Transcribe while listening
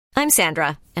I'm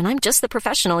Sandra, and I'm just the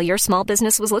professional your small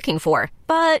business was looking for.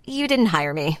 But you didn't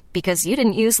hire me because you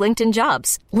didn't use LinkedIn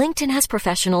Jobs. LinkedIn has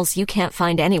professionals you can't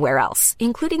find anywhere else,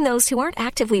 including those who aren't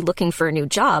actively looking for a new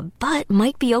job, but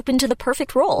might be open to the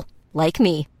perfect role, like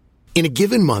me. In a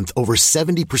given month, over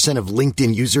 70% of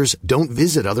LinkedIn users don't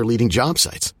visit other leading job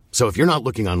sites. So if you're not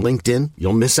looking on LinkedIn,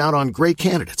 you'll miss out on great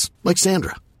candidates like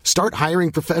Sandra. Start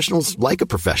hiring professionals like a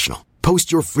professional.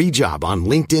 Post your free job on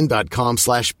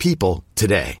linkedin.com/people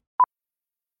today.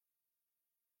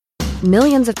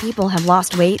 Millions of people have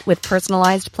lost weight with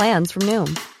personalized plans from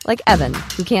Noom. Like Evan,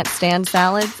 who can't stand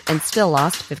salads and still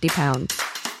lost 50 pounds.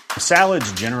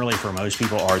 Salads generally for most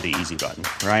people are the easy button,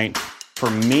 right? For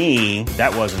me,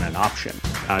 that wasn't an option.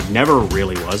 I never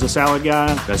really was a salad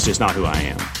guy. That's just not who I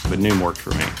am. But Noom worked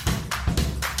for me.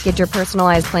 Get your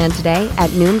personalized plan today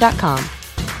at Noom.com.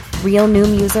 Real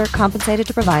Noom user compensated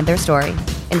to provide their story.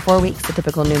 In 4 weeks, the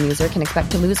typical Noom user can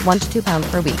expect to lose 1 to 2 pounds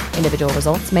per week. Individual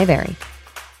results may vary.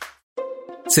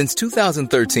 Since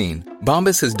 2013,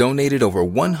 Bombas has donated over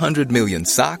 100 million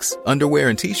socks, underwear,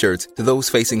 and T-shirts to those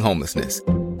facing homelessness.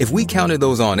 If we counted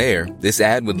those on air, this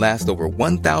ad would last over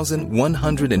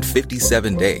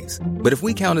 1,157 days. But if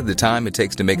we counted the time it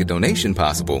takes to make a donation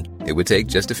possible, it would take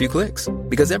just a few clicks.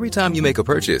 Because every time you make a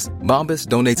purchase, Bombas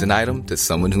donates an item to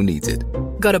someone who needs it.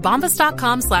 Go to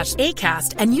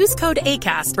bombas.com/ACAST and use code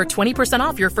ACAST for 20%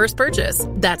 off your first purchase.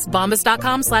 That's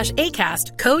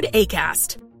bombas.com/ACAST, code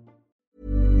ACAST.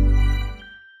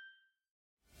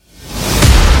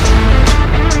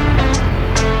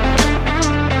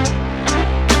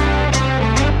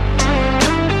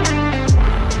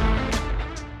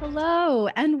 Hello,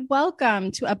 and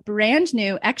welcome to a brand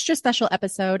new extra special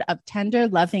episode of Tender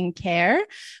Loving Care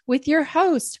with your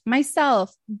host,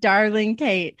 myself, darling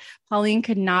Kate. Pauline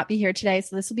could not be here today,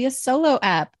 so this will be a solo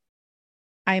ep.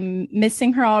 I'm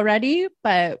missing her already,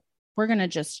 but we're going to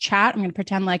just chat. I'm going to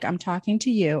pretend like I'm talking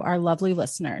to you, our lovely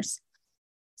listeners.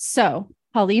 So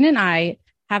Pauline and I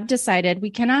have decided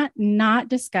we cannot not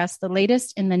discuss the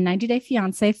latest in the 90 Day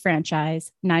Fiance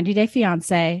franchise, 90 Day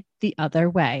Fiance, The Other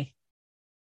Way.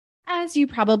 As you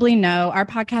probably know, our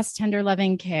podcast, Tender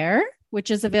Loving Care,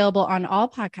 which is available on all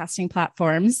podcasting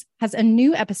platforms, has a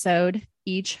new episode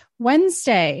each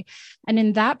Wednesday. And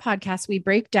in that podcast, we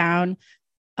break down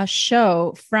a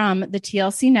show from the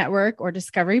TLC network or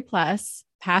Discovery Plus,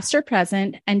 past or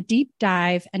present, and deep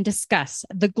dive and discuss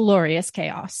the glorious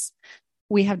chaos.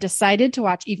 We have decided to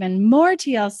watch even more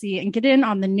TLC and get in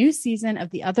on the new season of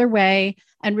The Other Way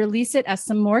and release it as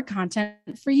some more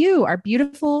content for you, our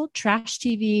beautiful trash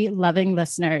TV loving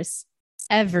listeners,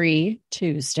 every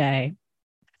Tuesday.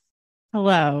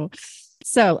 Hello.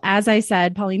 So as I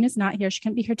said, Pauline is not here. She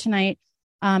couldn't be here tonight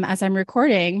as I'm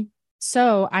recording.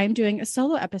 So I'm doing a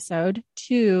solo episode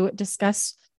to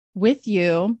discuss with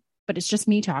you, but it's just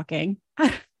me talking.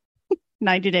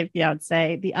 90 Day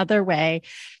Fiance, The Other Way,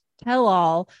 Tell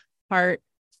All, Part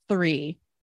 3.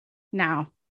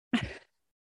 Now,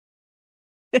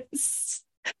 this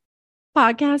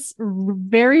podcast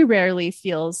very rarely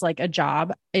feels like a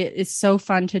job. It is so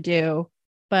fun to do,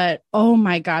 but oh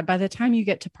my God, by the time you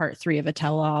get to Part 3 of a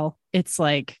Tell All, it's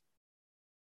like,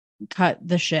 cut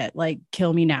the shit, like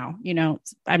kill me now. You know,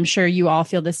 I'm sure you all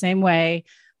feel the same way,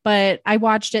 but I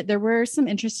watched it. There were some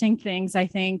interesting things, I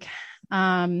think,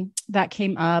 that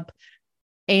came up.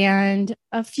 And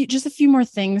just a few more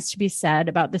things to be said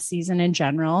about the season in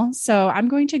general. So I'm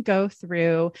going to go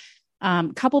through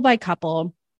couple by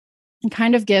couple and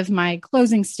kind of give my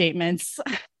closing statements,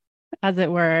 as it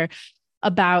were,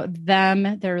 about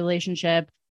them, their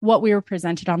relationship, what we were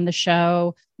presented on the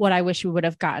show, what I wish we would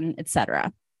have gotten,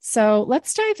 etc. So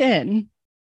let's dive in.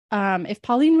 If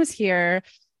Pauline was here,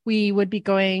 we would be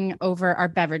going over our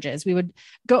beverages. We would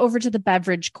go over to the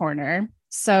beverage corner.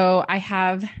 So I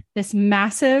have this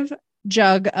massive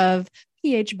jug of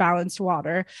pH balanced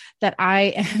water that I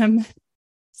am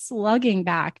slugging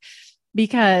back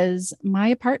because my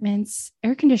apartment's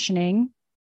air conditioning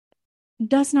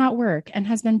does not work and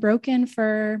has been broken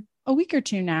for a week or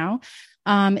two now.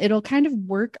 It'll kind of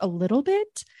work a little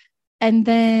bit. And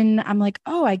then I'm like,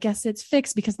 oh, I guess it's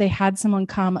fixed because they had someone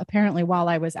come apparently while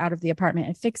I was out of the apartment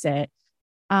and fix it.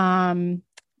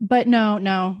 But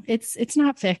no, it's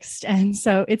not fixed. And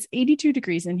so it's 82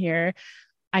 degrees in here.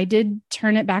 I did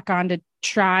turn it back on to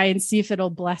try and see if it'll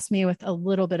bless me with a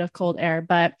little bit of cold air,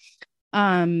 but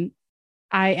I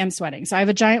am sweating. So I have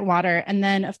a giant water. And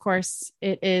then of course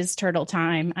it is turtle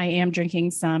time. I am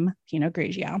drinking some Pinot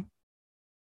Grigio.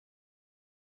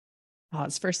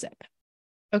 Pause for a sip.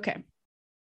 Okay.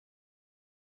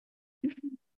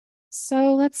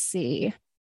 So let's see.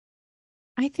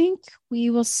 I think we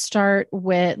will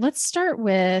let's start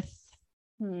with,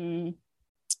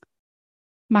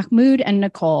 Mahmoud and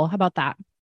Nicole. How about that?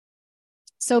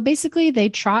 So basically, they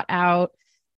trot out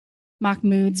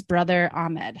Mahmoud's brother,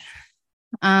 Ahmed.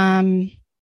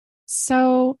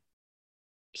 So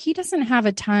he doesn't have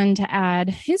a ton to add.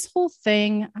 His whole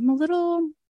thing, I'm a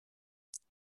little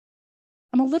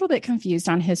bit confused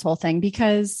on his whole thing,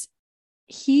 because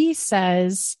he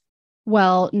says,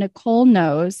 well, Nicole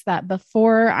knows that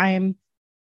before I'm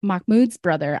Mahmoud's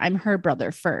brother, I'm her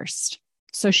brother first.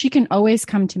 So she can always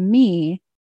come to me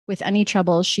with any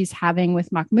troubles she's having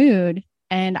with Mahmoud,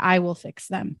 and I will fix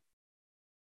them.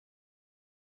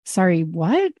 Sorry,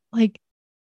 what? Like,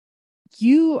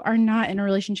 you are not in a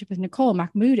relationship with Nicole.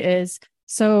 Mahmoud is.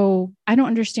 So I don't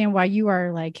understand why you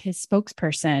are like his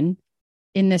spokesperson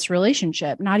in this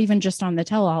relationship, not even just on the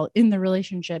tell-all. In the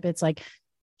relationship, it's like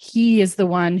he is the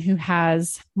one who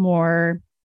has more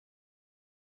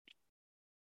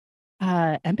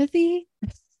empathy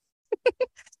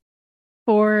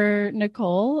for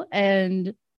Nicole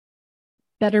and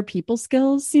better people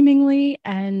skills, seemingly.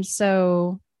 And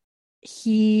so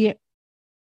he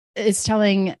is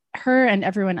telling her and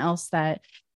everyone else that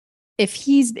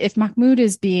if Mahmoud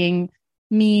is being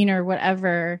mean or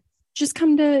whatever, just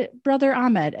come to brother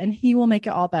Ahmed and he will make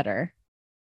it all better.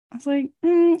 I was like,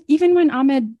 even when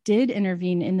Ahmed did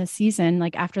intervene in the season,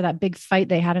 like after that big fight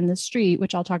they had in the street,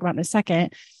 which I'll talk about in a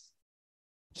second,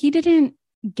 he didn't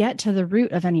get to the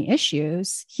root of any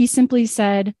issues. He simply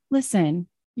said, listen,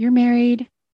 you're married,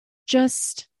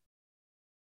 just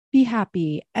be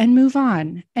happy and move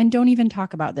on and don't even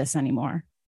talk about this anymore.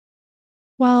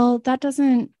 Well, that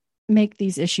doesn't make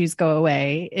these issues go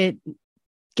away. It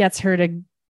gets her to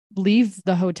leave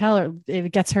the hotel, or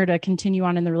it gets her to continue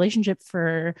on in the relationship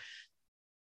for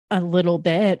a little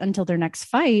bit until their next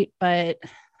fight. But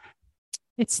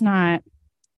it's not,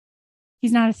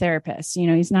 he's not a therapist, you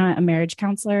know, he's not a marriage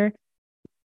counselor.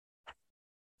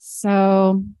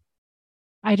 So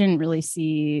I didn't really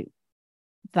see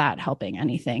that helping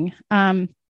anything.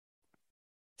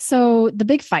 So the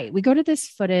big fight, we go to this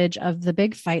footage of the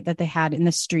big fight that they had in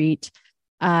the street.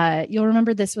 You'll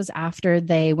remember this was after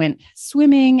they went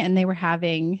swimming and they were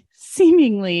having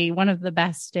seemingly one of the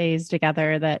best days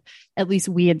together that at least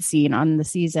we had seen on the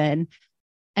season.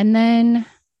 And then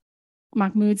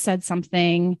Mahmoud said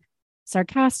something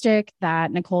sarcastic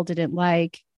that Nicole didn't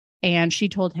like, and she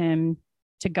told him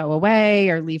to go away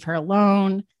or leave her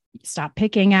alone, stop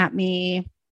picking at me.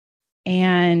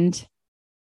 And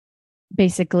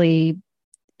basically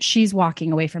she's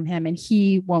walking away from him and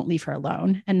he won't leave her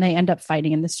alone. And they end up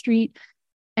fighting in the street.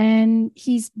 And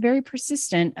he's very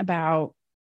persistent about,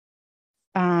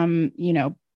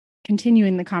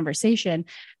 continuing the conversation.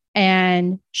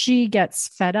 And she gets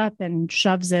fed up and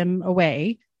shoves him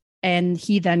away. And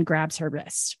he then grabs her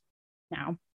wrist.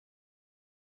 Now,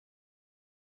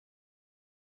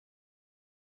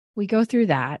 we go through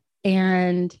that,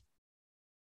 and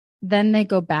then they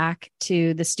go back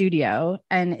to the studio,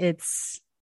 and it's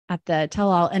at the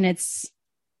tell-all, and it's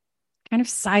kind of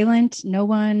silent. No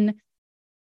one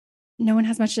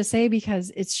has much to say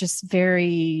because it's just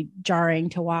very jarring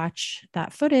to watch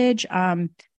that footage. And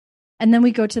then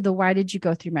we go to the, why did you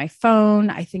go through my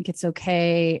phone? I think it's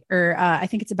okay. Or I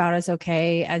think it's about as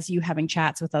okay as you having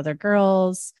chats with other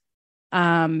girls.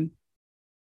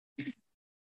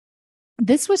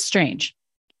 This was strange.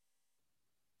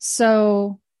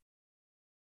 So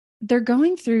they're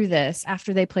going through this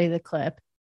after they play the clip,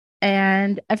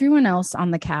 and everyone else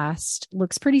on the cast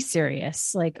looks pretty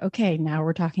serious. Like, okay, now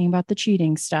we're talking about the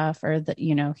cheating stuff, or that,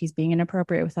 he's being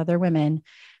inappropriate with other women.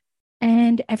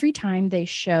 And every time they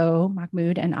show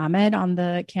Mahmoud and Ahmed on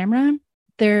the camera,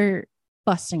 they're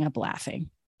busting up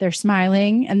laughing. They're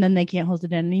smiling, and then they can't hold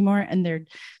it in anymore. And they're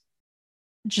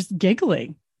just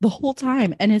giggling the whole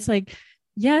time. And it's like,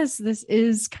 yes, this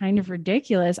is kind of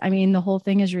ridiculous. I mean, the whole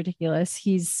thing is ridiculous.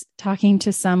 He's talking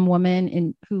to some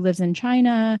woman who lives in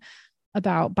China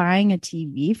about buying a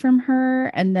TV from her.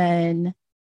 And then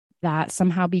that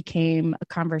somehow became a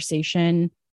conversation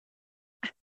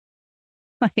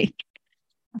like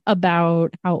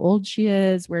about how old she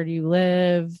is, where do you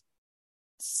live,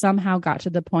 somehow got to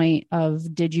the point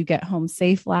of, did you get home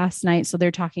safe last night? So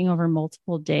they're talking over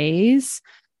multiple days.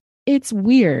 It's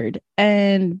weird.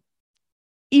 And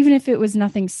even if it was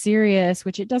nothing serious,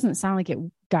 which it doesn't sound like it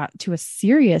got to a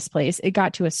serious place, it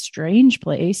got to a strange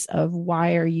place of,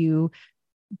 why are you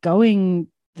going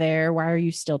there? Why are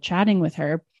you still chatting with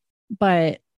her?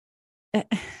 But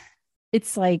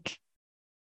it's like,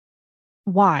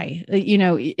 why?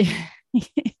 She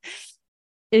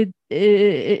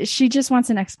just wants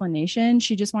an explanation.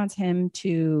 She just wants him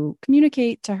to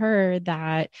communicate to her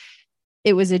that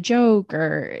it was a joke,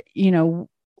 or,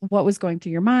 what was going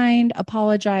through your mind,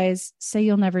 apologize, say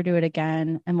you'll never do it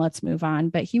again, and let's move on.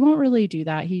 But he won't really do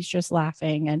that. He's just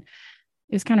laughing, and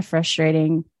it was kind of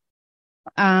frustrating.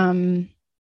 And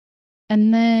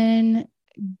then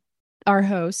our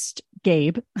host,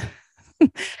 Gabe,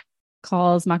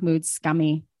 calls Mahmoud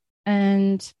scummy.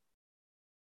 And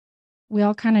we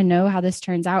all kind of know how this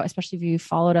turns out, especially if you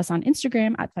followed us on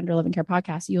Instagram at Thunder Living Care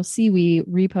Podcast. You'll see we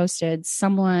reposted,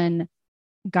 someone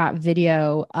got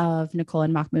video of Nicole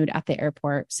and Mahmoud at the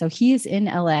airport. So he is in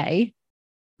LA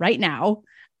right now,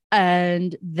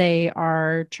 and they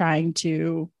are trying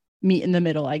to meet in the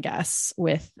middle, I guess,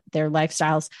 with their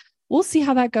lifestyles. We'll see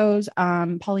how that goes.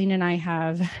 Pauline and I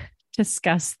have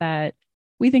discussed that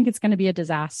we think it's going to be a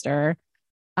disaster.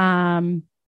 And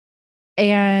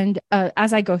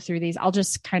as I go through these, I'll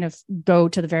just kind of go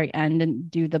to the very end and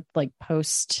do the like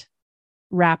post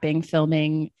wrapping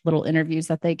filming little interviews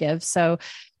that they give. So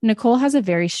Nicole has a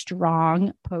very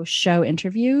strong post show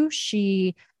interview.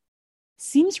 She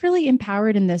seems really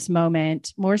empowered in this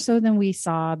moment, more so than we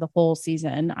saw the whole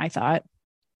season, I thought.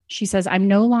 She says, I'm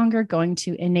no longer going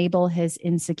to enable his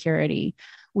insecurity.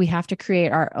 We have to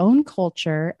create our own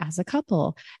culture as a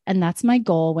couple. And that's my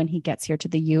goal when he gets here to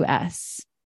the US.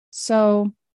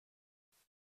 So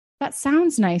that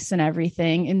sounds nice and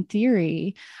everything in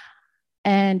theory.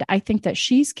 And I think that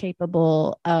she's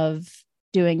capable of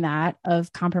doing that,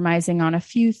 of compromising on a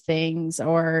few things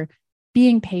or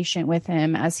being patient with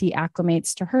him as he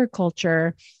acclimates to her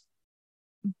culture.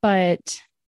 But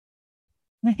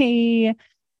I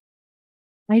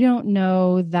don't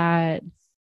know that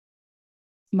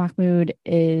Mahmoud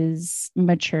is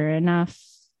mature enough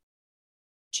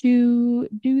to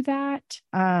do that.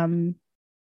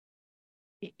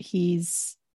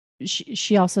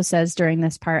 She also says during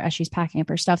this part, as she's packing up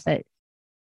her stuff, that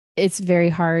it's very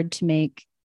hard to make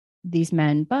these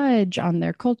men budge on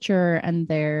their culture and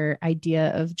their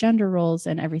idea of gender roles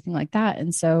and everything like that.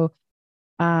 And so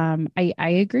I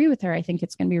agree with her. I think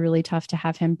it's going to be really tough to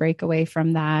have him break away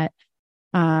from that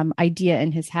idea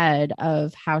in his head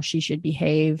of how she should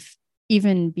behave,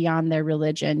 even beyond their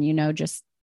religion, you know, just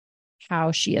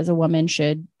how she as a woman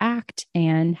should act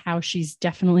and how she's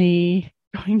definitely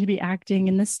going to be acting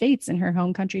in the States, in her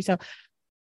home country. So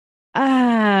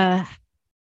good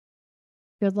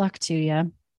luck to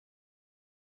you.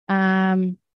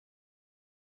 And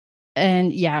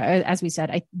yeah, as we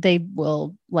said, they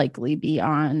will likely be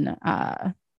on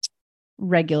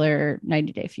regular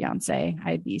 90 Day Fiance.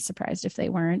 I'd be surprised if they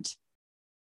weren't.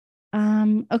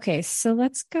 Okay, so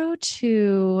let's go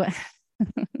to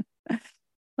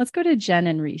Jen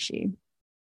and Rishi.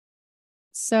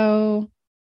 So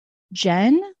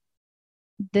Jen,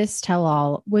 this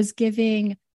tell-all, was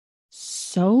giving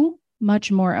so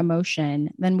much more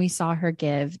emotion than we saw her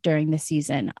give during the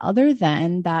season, other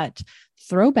than that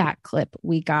throwback clip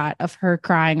we got of her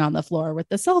crying on the floor with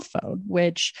the cell phone,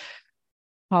 which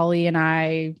Holly and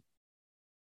I,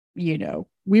 you know,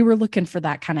 we were looking for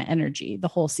that kind of energy the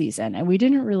whole season, and we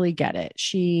didn't really get it.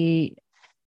 She,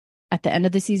 at the end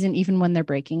of the season, even when they're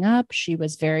breaking up, she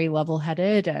was very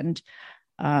level-headed and,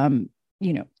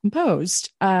 you know,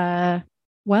 composed.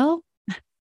 Well,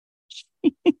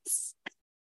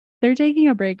 they're taking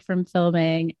a break from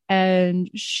filming, and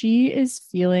she is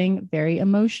feeling very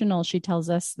emotional. She tells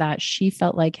us that she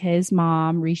felt like his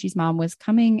mom, Rishi's mom, was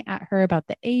coming at her about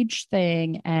the age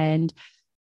thing. And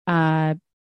I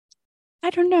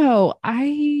don't know.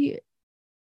 I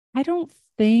don't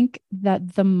think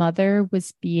that the mother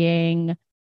was being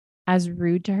as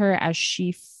rude to her as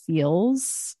she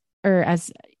feels, or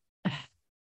as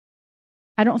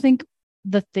I don't think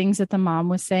the things that the mom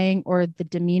was saying or the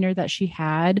demeanor that she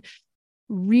had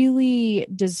really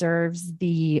deserves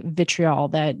the vitriol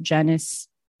that Jen is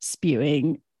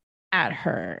spewing at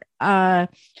her. I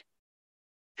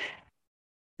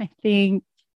think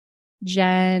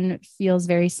Jen feels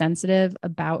very sensitive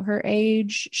about her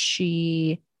age.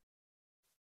 She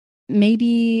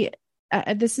maybe,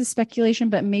 this is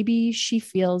speculation, but maybe she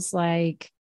feels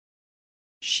like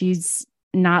she's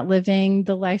not living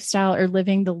the lifestyle or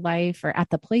living the life or at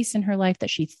the place in her life that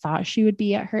she thought she would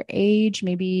be at her age.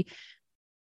 Maybe,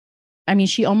 I mean,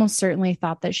 she almost certainly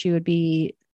thought that she would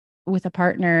be with a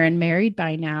partner and married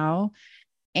by now,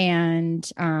 and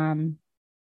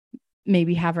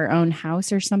maybe have her own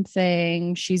house or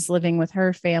something. She's living with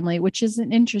her family, which is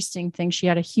an interesting thing. She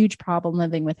had a huge problem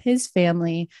living with his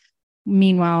family.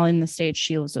 Meanwhile, in the States,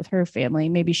 she lives with her family.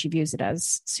 Maybe she views it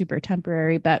as super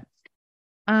temporary, but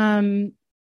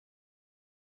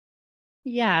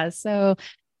yeah, so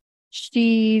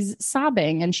she's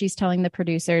sobbing and she's telling the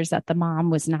producers that the mom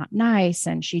was not nice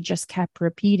and she just kept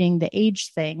repeating the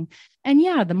age thing. And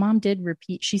yeah, the mom did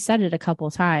repeat. She said it a couple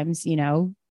of times, you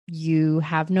know, you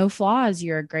have no flaws.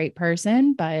 You're a great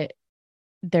person, but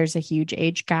there's a huge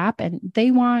age gap and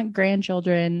they want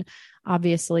grandchildren,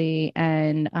 obviously.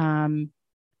 And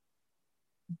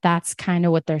that's kind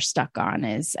of what they're stuck on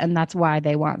is, and that's why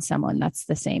they want someone that's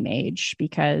the same age,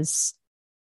 because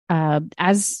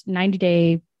as 90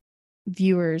 Day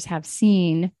viewers have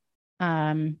seen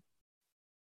in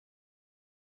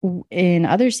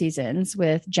other seasons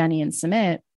with Jenny and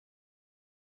Sumit,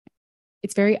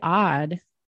 it's very odd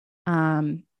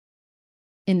in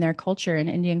their culture, in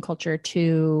Indian culture,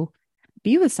 to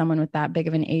be with someone with that big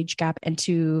of an age gap and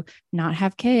to not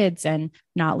have kids and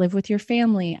not live with your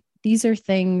family. These are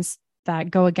things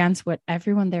that go against what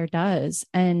everyone there does.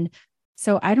 And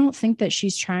so I don't think that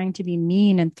she's trying to be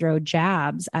mean and throw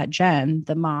jabs at Jen,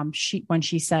 the mom, when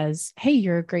she says, hey,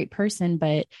 you're a great person,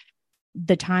 but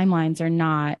the timelines are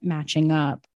not matching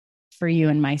up for you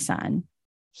and my son.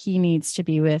 He needs to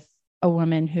be with a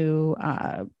woman who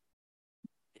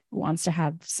wants to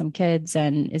have some kids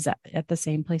and is at the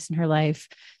same place in her life,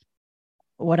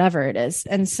 whatever it is.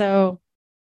 And so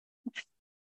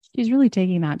she's really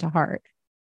taking that to heart.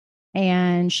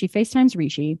 And she FaceTimes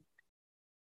Rishi.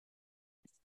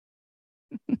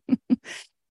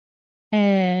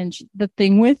 And the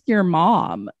thing with your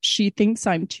mom, she thinks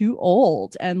I'm too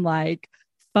old and like,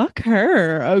 fuck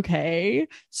her. Okay.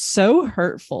 So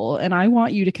hurtful. And I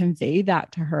want you to convey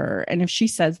that to her. And if she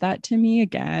says that to me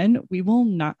again, we will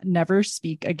never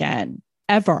speak again,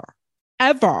 ever.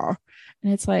 And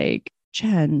it's like,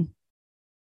 Jen,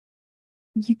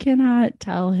 you cannot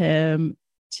tell him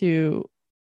to,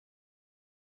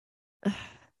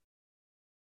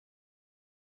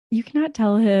 you cannot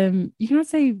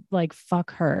say like,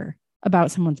 fuck her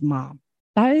about someone's mom.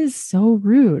 That is so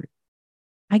rude.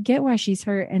 I get why she's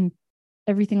hurt and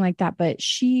everything like that, but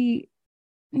she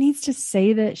needs to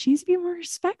say that she needs to be more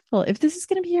respectful. If this is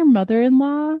going to be your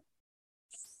mother-in-law,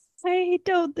 I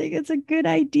don't think it's a good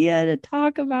idea to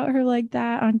talk about her like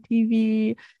that on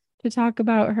TV, to talk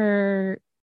about her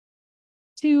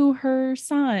to her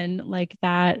son like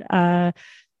that. I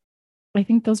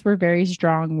think those were very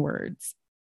strong words.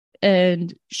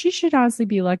 And she should honestly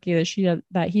be lucky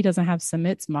that he doesn't have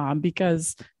Sumit's mom,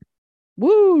 because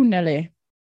woo, Nelly,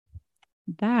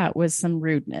 that was some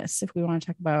rudeness. If we want to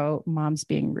talk about moms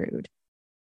being rude.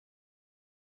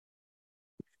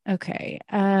 Okay.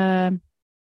 All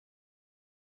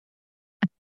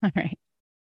right.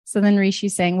 So then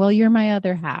Rishi's saying, well, you're my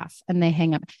other half. And they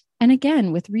hang up. And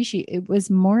again, with Rishi, it was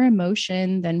more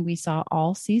emotion than we saw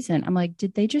all season. I'm like,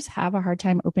 did they just have a hard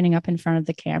time opening up in front of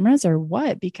the cameras or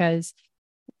what? Because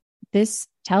this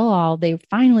tell-all, they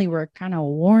finally were kind of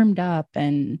warmed up,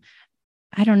 and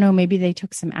I don't know, maybe they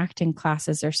took some acting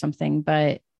classes or something,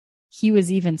 but he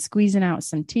was even squeezing out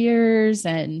some tears,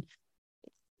 and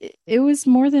it was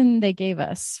more than they gave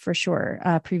us for sure,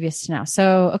 previous to now.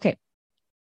 So, okay.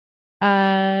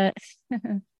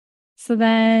 So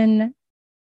then,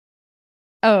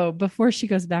 before she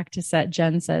goes back to set,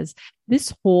 Jen says,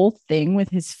 this whole thing with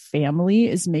his family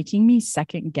is making me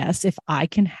second guess if I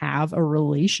can have a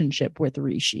relationship with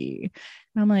Rishi.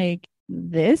 And I'm like,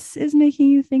 this is making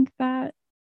you think that?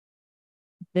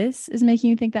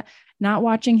 Not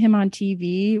watching him on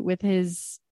TV with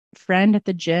his friend at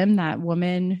the gym, that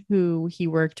woman who he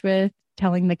worked with,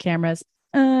 telling the cameras,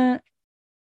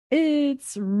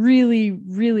 it's really,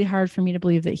 really hard for me to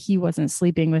believe that he wasn't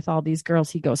sleeping with all these girls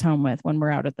he goes home with when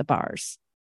we're out at the bars.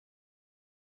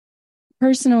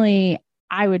 Personally,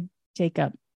 I would take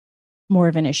up more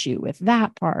of an issue with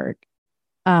that part.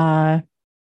 But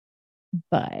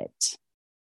that's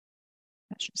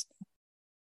just,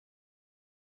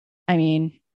 I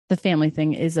mean, the family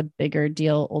thing is a bigger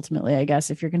deal ultimately, I guess,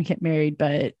 if you're going to get married.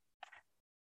 But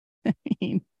I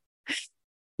mean,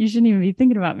 you shouldn't even be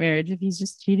thinking about marriage if he's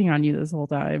just cheating on you this whole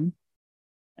time.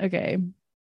 Okay.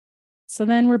 So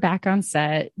then we're back on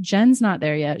set. Jen's not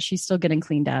there yet. She's still getting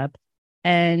cleaned up.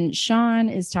 And Sean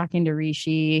is talking to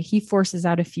Rishi. He forces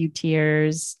out a few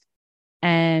tears.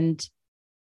 And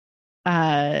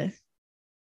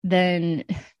then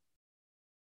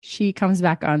she comes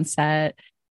back on set.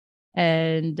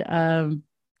 And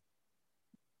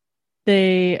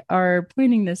they are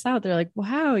pointing this out. They're like,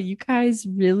 wow, you guys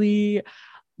really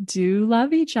do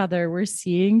love each other. We're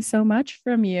seeing so much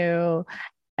from you.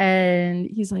 And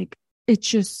he's like, it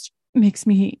just makes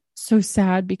me so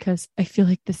sad because I feel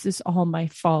like this is all my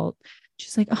fault.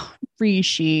 She's like, oh,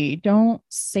 Rishi, don't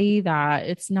say that.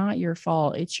 It's not your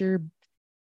fault. It's your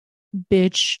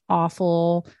bitch,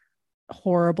 awful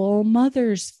horrible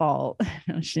mother's fault.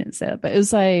 No, she didn't say that, but it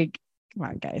was like, come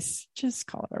on, guys, just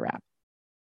call it a wrap.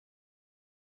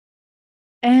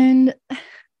 And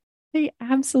they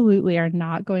absolutely are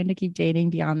not going to keep dating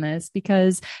beyond this,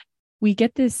 because we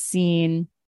get this scene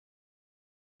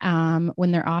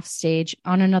when they're off stage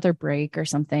on another break or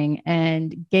something,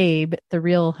 and Gabe, the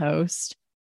real host,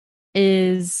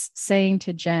 is saying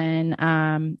to Jen,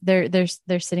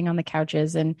 they're sitting on the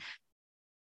couches, and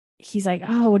he's like,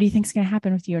 oh, what do you think's going to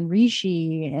happen with you and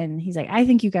Rishi? And he's like, I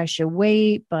think you guys should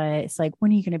wait, but it's like,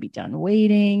 when are you going to be done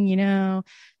waiting, you know?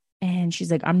 And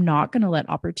she's like, I'm not going to let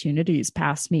opportunities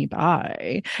pass me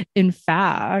by. In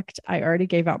fact, I already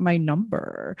gave out my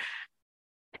number.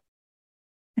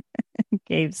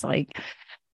 Gabe's like,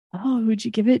 oh, who'd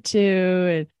you give it to?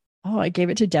 And, oh, I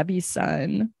gave it to Debbie's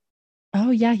son.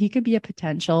 Oh, yeah, he could be a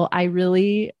potential. I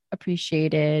really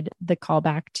appreciated the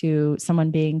callback to someone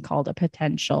being called a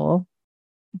potential.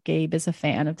 Gabe is a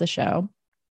fan of the show.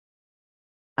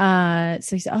 So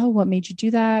he said, oh, what made you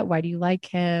do that? Why do you like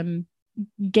him?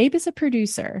 Gabe is a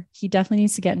producer. He definitely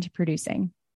needs to get into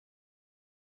producing.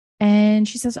 And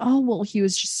she says, oh, well, he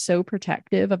was just so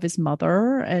protective of his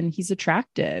mother, and he's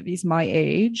attractive. He's my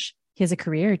age. He has a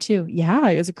career too. Yeah,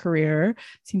 he has a career.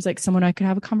 Seems like someone I could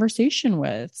have a conversation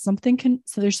with. So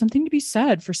there's something to be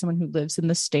said for someone who lives in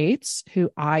the States,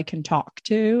 who I can talk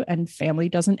to, and family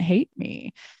doesn't hate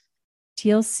me.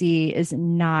 TLC is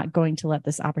not going to let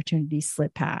this opportunity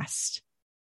slip past.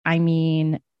 I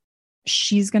mean,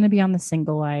 she's going to be on The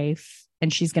Single Life,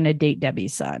 and she's going to date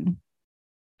Debbie's son.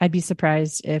 I'd be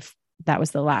surprised if that was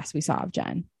the last we saw of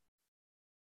Jen.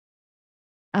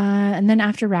 And then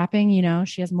after wrapping, you know,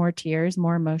 she has more tears,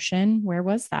 more emotion. Where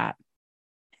was that?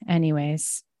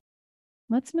 Anyways,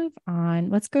 let's move on.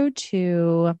 Let's go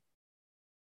to,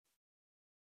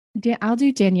 I'll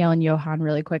do Danielle and Johan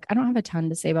really quick. I don't have a ton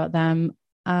to say about them.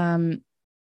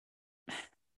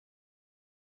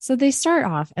 So they start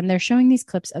off and they're showing these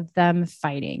clips of them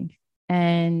fighting.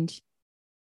 And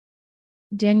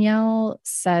Danielle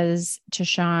says to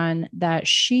Sean that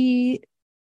she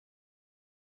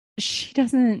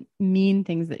doesn't mean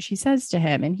things that she says to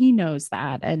him, and he knows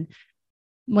that. And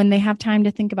when they have time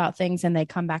to think about things and they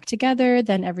come back together,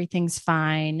 then everything's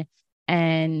fine.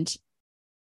 And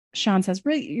Sean says,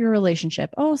 rate your relationship.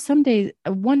 Oh, some days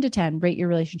 1 to 10, rate your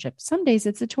relationship. Some days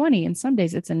it's a 20 and some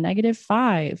days it's a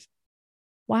 -5.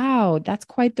 Wow, that's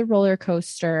quite the roller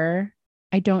coaster.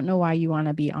 I don't know why you want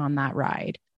to be on that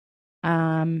ride.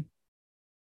 I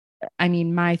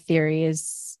mean, my theory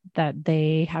is that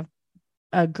they have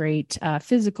a great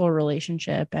physical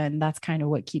relationship, and that's kind of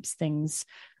what keeps things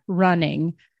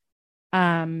running.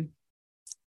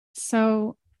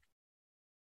 So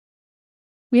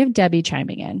we have Debbie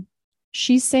chiming in.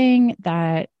 She's saying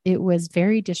that it was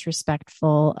very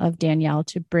disrespectful of Danielle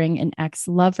to bring an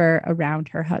ex-lover around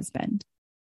her husband.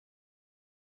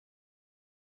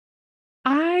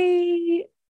 I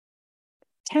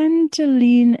tend to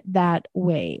lean that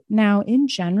way. Now, in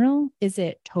general, is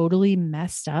it totally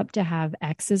messed up to have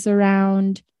exes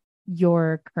around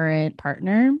your current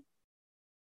partner?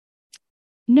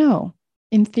 No.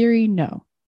 In theory, no.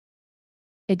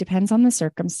 It depends on the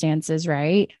circumstances,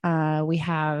 right? We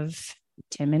have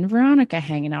Tim and Veronica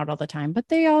hanging out all the time, but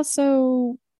they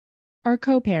also are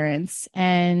co-parents.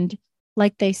 And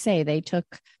like they say, they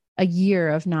took a year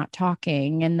of not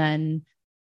talking, and then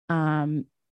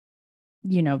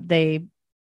you know, they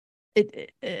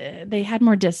had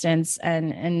more distance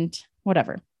and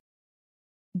whatever.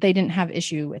 They didn't have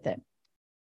issue with it.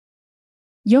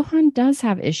 Johan does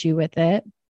have issue with it.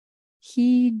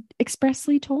 He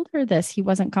expressly told her this. He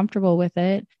wasn't comfortable with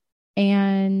it,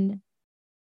 and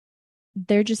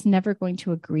they're just never going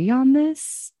to agree on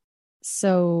this.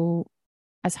 So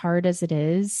as hard as it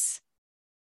is,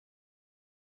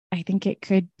 I think it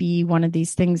could be one of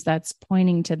these things that's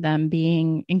pointing to them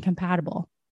being incompatible.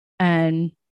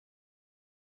 And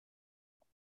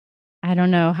I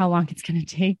don't know how long it's going to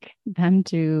take them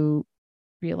to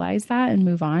realize that and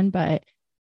move on. But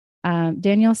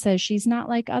Danielle says she's not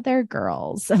like other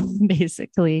girls,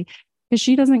 basically, because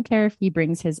she doesn't care if he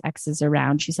brings his exes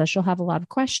around. She says she'll have a lot of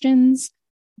questions,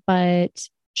 but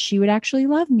she would actually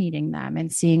love meeting them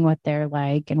and seeing what they're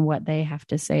like and what they have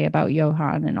to say about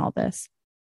Johan and all this.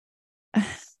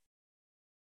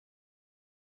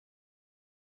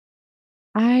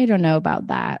 I don't know about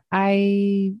that.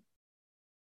 I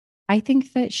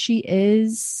think that she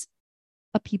is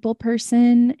a people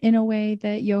person in a way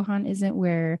that Johan isn't,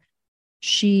 where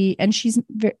she's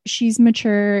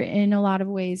mature in a lot of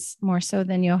ways, more so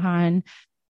than Johan.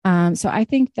 So I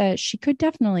think that she could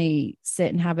definitely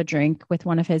sit and have a drink with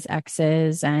one of his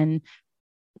exes and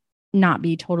not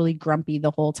be totally grumpy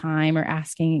the whole time or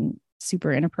asking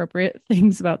super inappropriate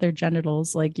things about their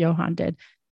genitals like Johan did.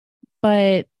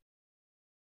 But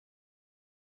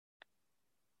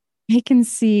I can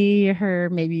see her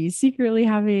maybe secretly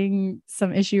having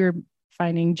some issue or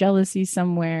finding jealousy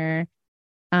somewhere.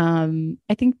 I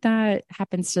think that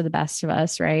happens to the best of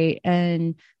us, right?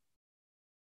 And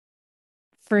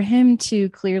for him to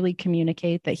clearly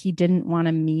communicate that he didn't want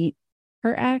to meet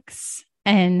her ex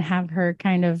and have her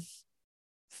kind of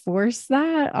force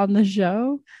that on the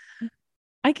show,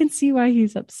 I can see why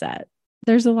he's upset.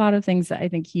 There's a lot of things that I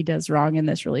think he does wrong in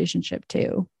this relationship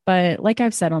too. But like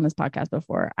I've said on this podcast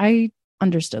before, I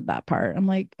understood that part. I'm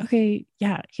like, okay,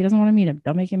 yeah, he doesn't want to meet him.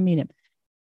 Don't make him meet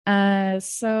him.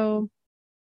 So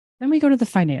then we go to the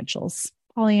financials.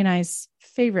 Polly and I's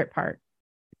favorite part.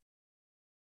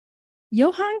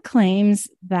 Johan claims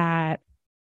that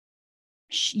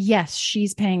yes,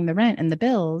 she's paying the rent and the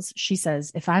bills. She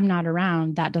says, if I'm not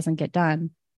around, that doesn't get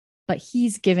done. But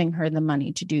he's giving her the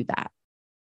money to do that.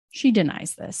 She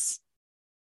denies this.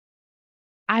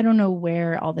 I don't know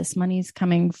where all this money is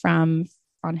coming from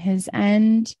on his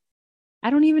end. I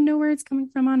don't even know where it's coming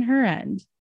from on her end.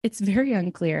 It's very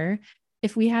unclear.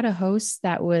 If we had a host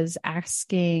that was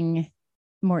asking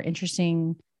more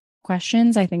interesting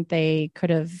questions, I think they could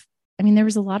have. I mean, there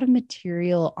was a lot of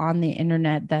material on the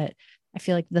internet that I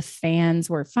feel like the fans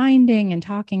were finding and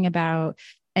talking about.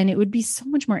 And it would be so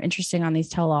much more interesting on these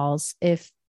tell-alls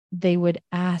if they would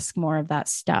ask more of that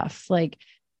stuff. Like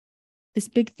this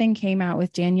big thing came out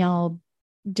with Danielle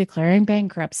declaring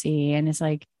bankruptcy. And it's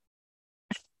like,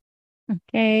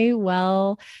 okay,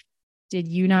 well, did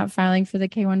you not filing for the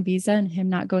K-1 visa and him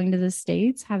not going to the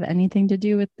States have anything to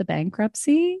do with the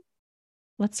bankruptcy?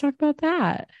 Let's talk about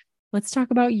that. Let's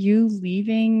talk about you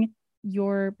leaving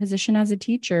your position as a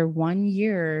teacher 1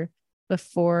 year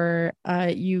before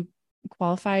you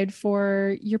qualified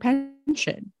for your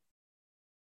pension.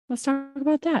 Let's talk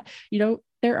about that. You know,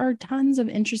 there are tons of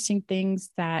interesting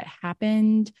things that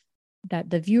happened that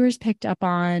the viewers picked up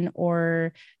on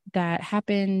or that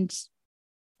happened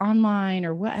online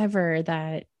or whatever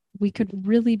that we could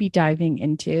really be diving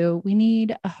into. We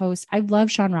need a host. I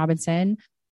love Sean Robinson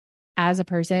as a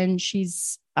person.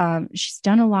 She's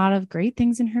done a lot of great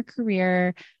things in her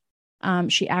career.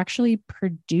 She actually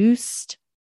produced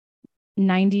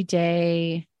 90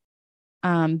 Day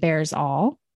Bears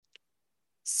All.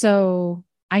 So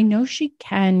I know she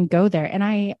can go there. And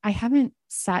I haven't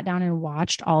sat down and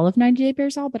watched all of 90 Day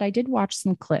Bears All, but I did watch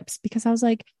some clips because I was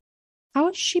like, how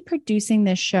is she producing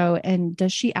this show? And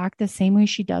does she act the same way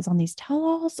she does on these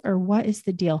tell-alls, or what is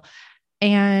the deal?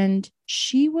 And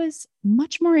she was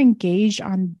much more engaged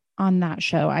on that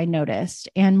show, I noticed,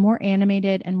 and more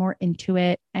animated and more into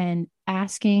it and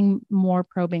asking more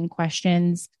probing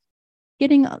questions,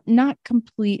 getting not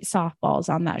complete softballs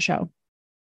on that show.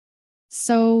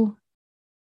 So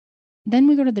then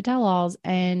we go to the tell-alls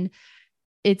and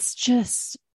it's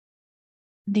just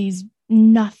these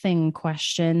nothing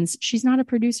questions. She's not a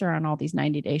producer on all these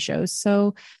 90 Day shows.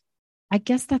 So I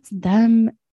guess that's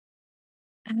them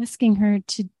asking her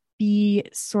to be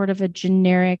sort of a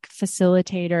generic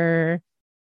facilitator,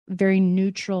 very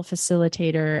neutral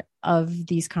facilitator of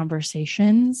these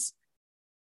conversations.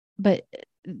 But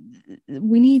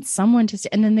we need someone to,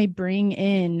 and then they bring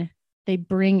in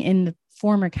the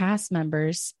former cast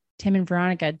members, Tim and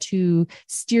Veronica, to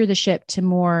steer the ship to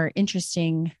more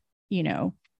interesting,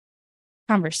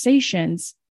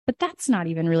 conversations. But that's not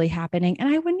even really happening. And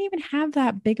I wouldn't even have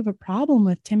that big of a problem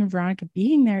with Tim and Veronica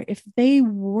being there if they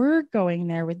were going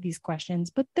there with these questions,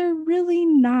 but they're really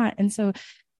not. And so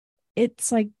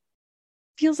it's like,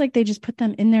 feels like they just put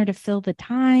them in there to fill the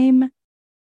time.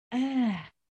 I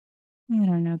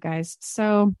don't know, guys.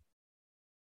 So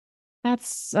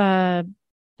that's them.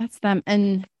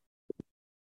 And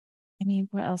I mean,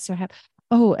 what else do I have?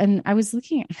 Oh, and I was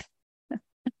looking at,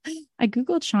 I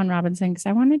Googled Sean Robinson because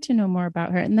I wanted to know more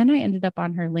about her. And then I ended up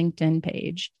on her LinkedIn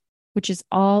page, which is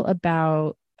all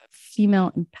about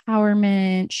female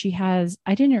empowerment.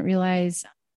 I didn't realize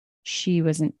she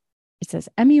wasn't, it says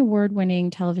Emmy award-winning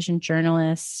television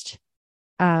journalist.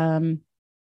 Of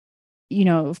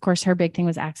course, her big thing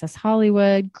was Access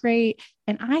Hollywood. Great.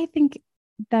 And I think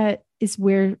that's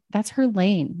her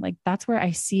lane. Like, that's where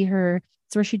I see her.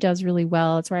 It's where she does really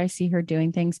well. It's where I see her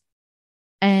doing things.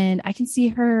 And I can see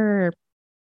her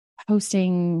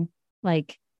hosting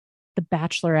like The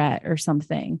Bachelorette or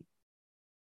something.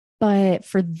 But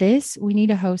for this, we need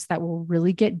a host that will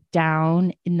really get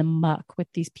down in the muck with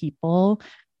these people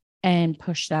and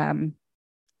push them.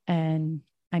 And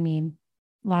I mean,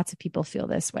 lots of people feel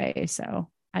this way. So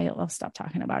I'll stop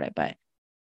talking about it. But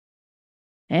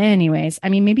Anyways, I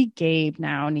mean, maybe Gabe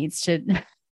needs to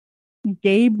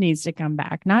come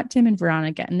back, not Tim and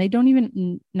Veronica. And they don't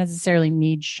even necessarily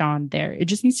need Sean there. It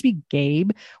just needs to be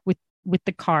Gabe with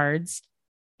the cards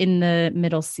in the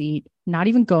middle seat, not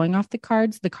even going off the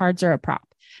cards. The cards are a prop.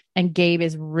 And Gabe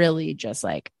is really just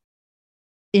like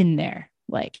in there.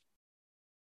 Like,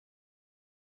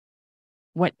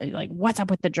 what's up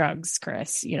with the drugs,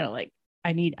 Chris? Like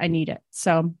I need it.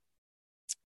 So,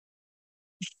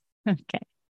 okay.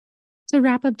 To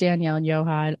wrap up Danielle and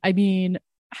Johan, I mean,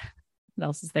 what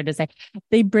else is there to say?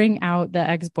 They bring out the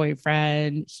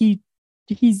ex-boyfriend.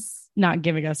 He's not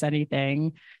giving us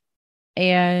anything.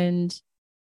 And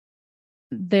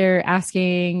they're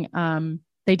asking,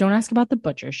 they don't ask about the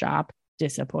butcher shop.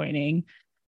 Disappointing.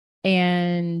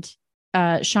 And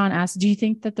Sean asks, do you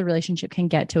think that the relationship can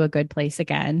get to a good place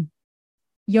again?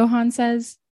 Johan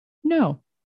says, no,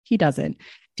 he doesn't.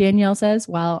 Danielle says,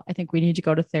 well, I think we need to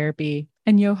go to therapy.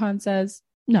 And Johan says,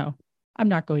 no, I'm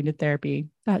not going to therapy.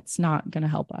 That's not going to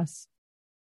help us.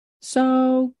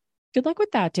 So good luck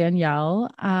with that, Danielle.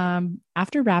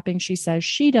 After wrapping, she says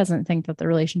she doesn't think that the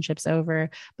relationship's over,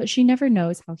 but she never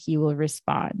knows how he will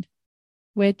respond,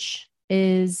 which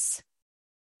is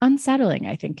unsettling,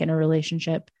 I think, in a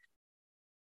relationship,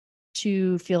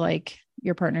 to feel like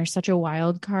your partner is such a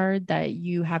wild card that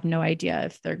you have no idea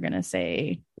if they're going to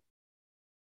say,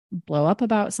 blow up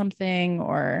about something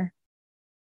or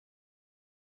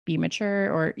be mature,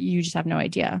 or you just have no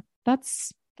idea.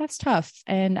 That's tough.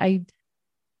 And I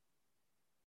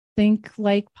think,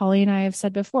 like Polly and I have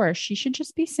said before, she should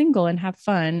just be single and have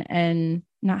fun and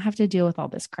not have to deal with all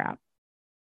this crap.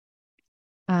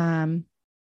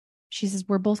 She says,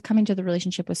 we're both coming to the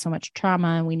relationship with so much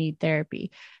trauma and we need therapy.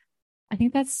 I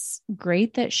think that's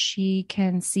great that she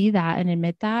can see that and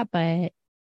admit that, but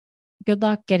good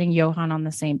luck getting Johan on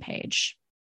the same page.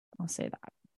 I'll say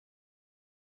that.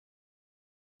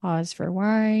 Pause for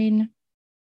wine.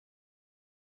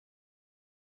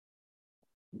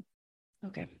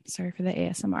 Okay, sorry for the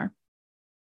ASMR.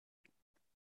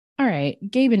 All right,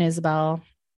 Gabe and Isabel,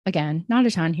 again, not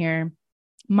a ton here.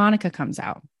 Monica comes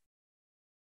out.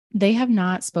 They have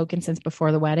not spoken since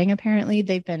before the wedding, apparently.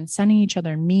 They've been sending each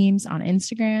other memes on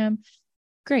Instagram.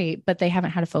 Great, but they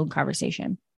haven't had a phone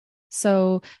conversation.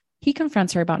 So he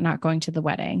confronts her about not going to the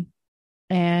wedding.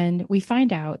 And we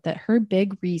find out that her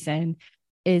big reason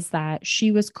is that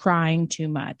she was crying too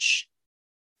much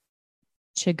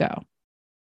to go.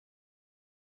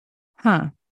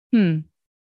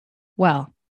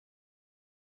 Well,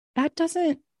 that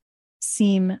doesn't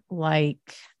seem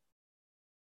like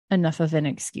enough of an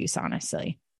excuse,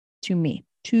 honestly, to me.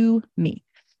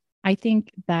 I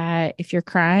think that if you're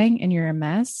crying and you're a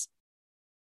mess,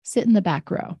 sit in the back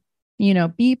row,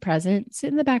 be present, sit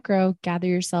in the back row, gather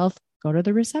yourself, go to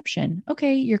the reception.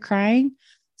 Okay, you're crying,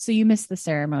 so you missed the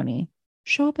ceremony.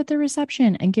 Show up at the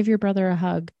reception and give your brother a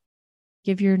hug.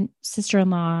 Give your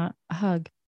sister-in-law a hug.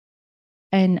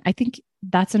 And I think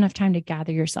that's enough time to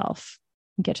gather yourself,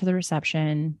 get to the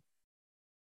reception,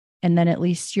 and then at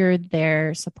least you're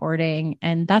there supporting.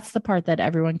 And that's the part that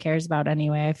everyone cares about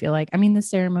anyway. I feel like, I mean, the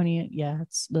ceremony, yeah,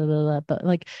 it's blah, blah, blah, but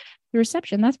like the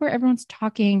reception, that's where everyone's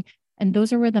talking. And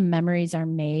those are where the memories are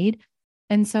made.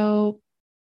 And so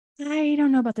I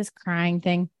don't know about this crying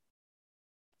thing.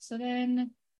 So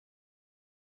then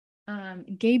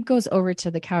Gabe goes over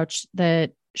to the couch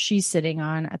that she's sitting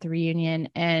on at the reunion.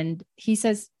 And he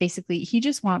says, basically, he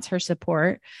just wants her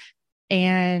support.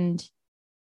 And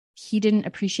he didn't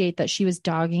appreciate that she was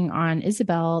dogging on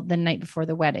Isabel the night before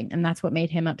the wedding. And that's what made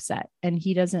him upset. And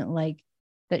he doesn't like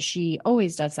that she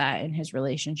always does that in his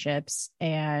relationships.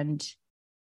 And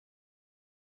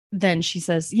then she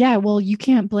says, yeah, well, you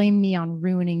can't blame me on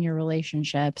ruining your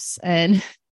relationships. And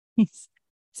he's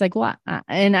like, what?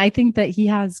 And I think that he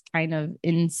has kind of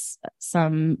in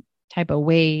some type of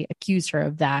way accused her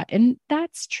of that. And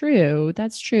that's true.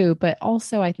 But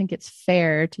also I think it's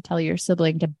fair to tell your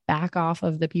sibling to back off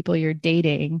of the people you're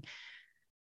dating,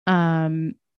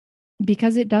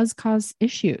 because it does cause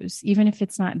issues, even if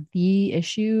it's not the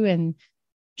issue. And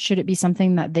should it be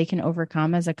something that they can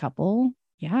overcome as a couple?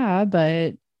 Yeah,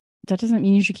 but that doesn't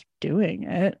mean you should keep doing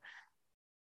it.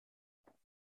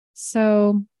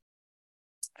 So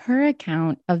her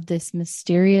account of this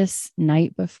mysterious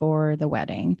night before the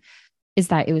wedding is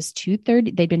that it was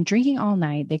 2:30. They'd been drinking all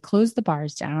night. They closed the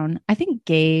bars down. I think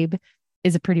Gabe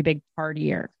is a pretty big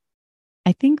partier.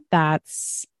 I think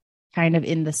that's kind of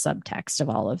in the subtext of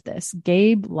all of this.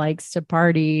 Gabe likes to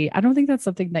party. I don't think that's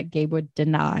something that Gabe would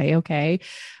deny. Okay.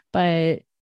 But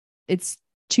it's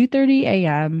 2:30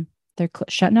 a.m. They're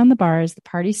shutting down the bars. The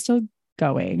party's still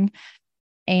going.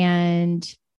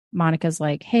 And Monica's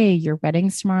like, hey, your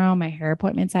wedding's tomorrow. My hair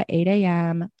appointment's at 8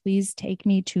 a.m. Please take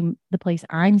me to the place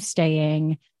I'm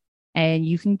staying and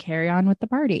you can carry on with the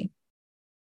party.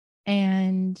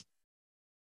 And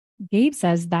Gabe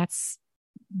says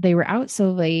they were out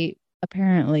so late,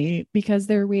 apparently, because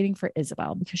they were waiting for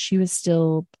Isabel because she was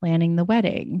still planning the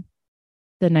wedding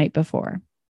the night before.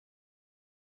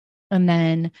 And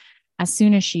then as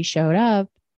soon as she showed up,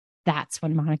 that's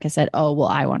when Monica said, oh, well,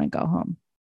 I want to go home.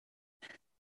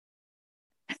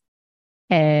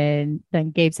 And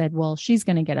then Gabe said, well, she's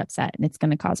going to get upset and it's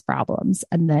going to cause problems.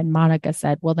 And then Monica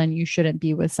said, well, then you shouldn't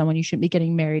be with someone. You shouldn't be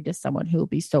getting married to someone who will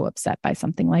be so upset by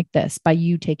something like this, by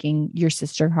you taking your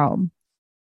sister home.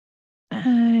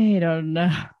 I don't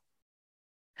know.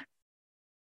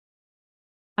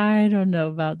 I don't know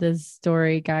about this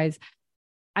story, guys.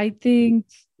 I think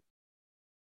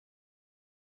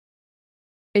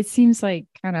it seems like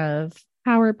kind of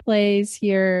power plays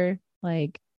here.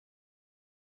 Like,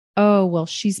 oh, well,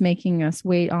 she's making us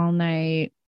wait all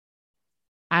night.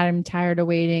 I'm tired of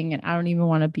waiting and I don't even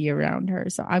want to be around her.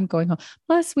 So I'm going home.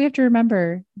 Plus, we have to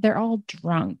remember they're all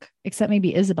drunk, except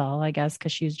maybe Isabel, I guess,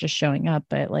 because she was just showing up.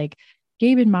 But like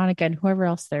Gabe and Monica and whoever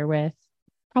else they're with,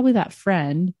 probably that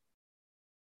friend.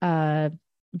 I'm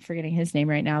forgetting his name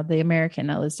right now. The American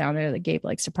that lives down there that Gabe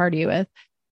likes to party with.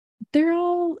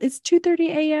 It's 2:30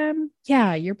 a.m.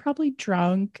 Yeah, you're probably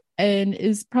drunk and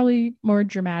is probably more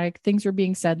dramatic. Things were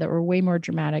being said that were way more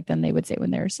dramatic than they would say when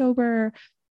they were sober.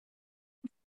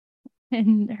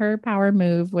 And her power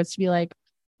move was to be like,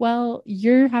 well,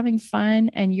 you're having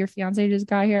fun and your fiance just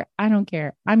got here. I don't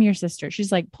care. I'm your sister.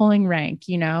 She's like pulling rank,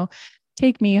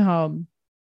 take me home.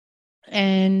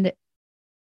 And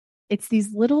it's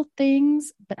these little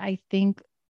things, but I think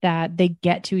that they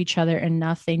get to each other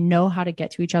enough. They know how to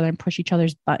get to each other and push each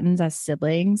other's buttons as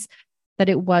siblings that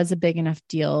it was a big enough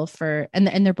deal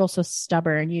and they're both so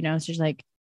stubborn, so she's like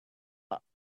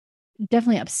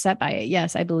definitely upset by it.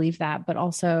 Yes, I believe that. But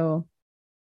also,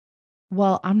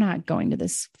 well, I'm not going to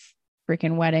this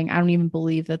freaking wedding. I don't even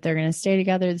believe that they're going to stay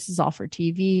together. This is all for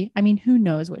TV. I mean, who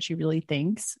knows what she really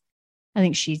thinks? I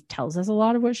think she tells us a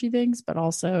lot of what she thinks, but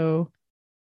also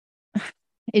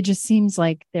it just seems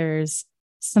like there's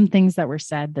some things that were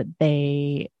said that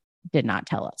they did not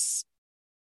tell us.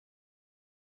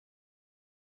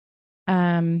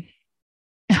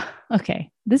 Okay.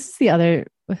 This is the other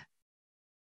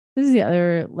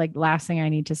like last thing I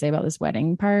need to say about this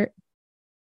wedding part.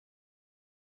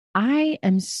 I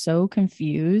am so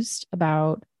confused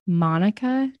about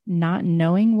Monica not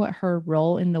knowing what her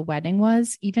role in the wedding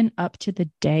was, even up to the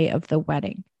day of the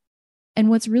wedding. And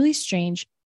what's really strange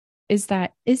is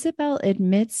that Isabel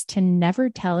admits to never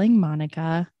telling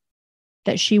Monica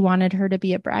that she wanted her to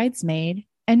be a bridesmaid.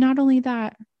 And not only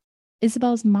that,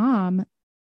 Isabel's mom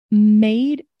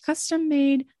custom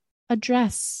made a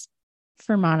dress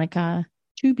for Monica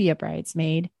to be a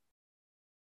bridesmaid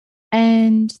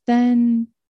and then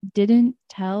didn't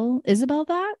tell Isabel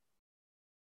that?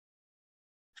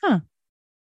 Huh.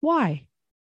 Why?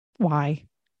 Why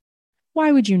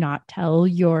would you not tell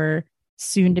your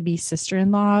soon-to-be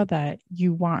sister-in-law that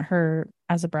you want her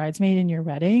as a bridesmaid in your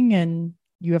wedding and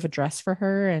you have a dress for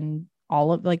her and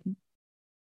all of like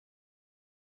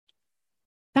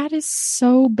that is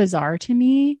so bizarre to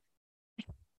me.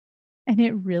 And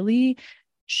it really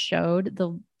showed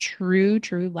the true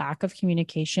lack of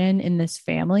communication in this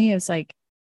family. It's like,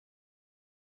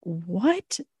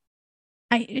 what?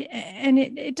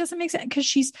 It doesn't make sense because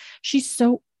she's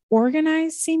so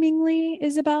organized, seemingly,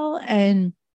 Isabel,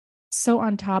 and so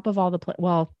on top of all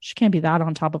the she can't be that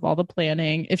on top of all the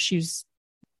planning if she's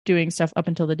doing stuff up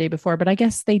until the day before. But I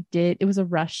guess they did. It was a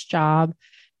rush job.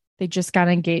 They just got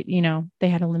engaged. They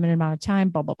had a limited amount of time.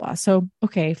 Blah blah blah. So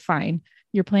okay, fine.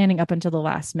 You're planning up until the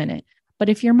last minute. But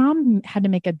if your mom had to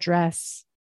make a dress,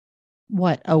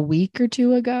 a week or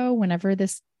two ago, whenever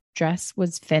this dress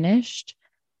was finished,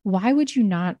 why would you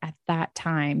not at that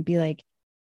time be like,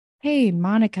 hey,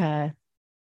 Monica,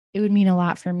 it would mean a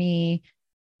lot for me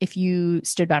if you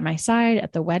stood by my side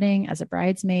at the wedding as a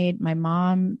bridesmaid. My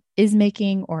mom is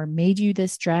making or made you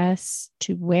this dress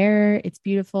to wear. It's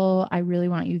beautiful. I really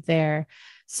want you there.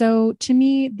 So to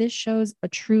me, this shows a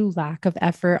true lack of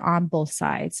effort on both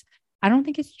sides. I don't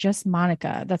think it's just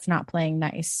Monica that's not playing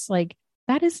nice. Like,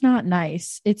 that is not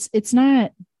nice. It's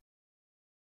not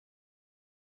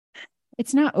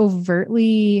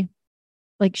overtly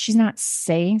like she's not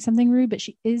saying something rude, but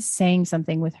she is saying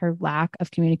something with her lack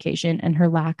of communication and her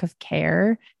lack of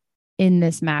care in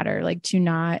this matter. Like, to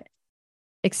not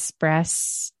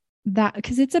express that,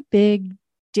 because it's a big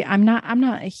deal. I'm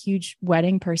not a huge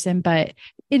wedding person, but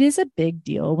it is a big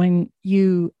deal when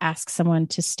you ask someone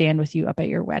to stand with you up at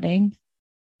your wedding.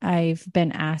 I've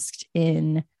been asked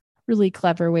in really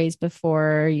clever ways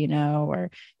before, or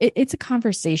it's a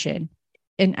conversation.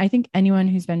 And I think anyone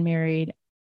who's been married,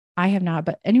 I have not,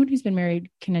 but anyone who's been married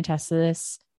can attest to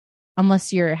this.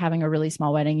 Unless you're having a really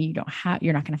small wedding, you're not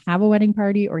going to have a wedding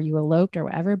party or you eloped or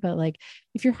whatever. But like,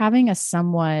 if you're having a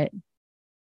somewhat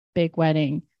big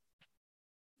wedding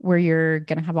where you're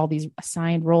going to have all these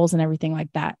assigned roles and everything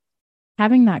like that,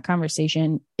 having that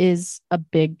conversation is a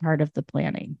big part of the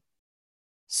planning.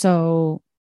 So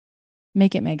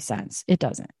make it make sense. It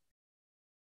doesn't.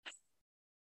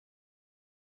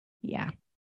 Yeah.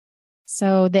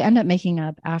 So they end up making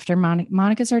up after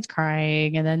Monica starts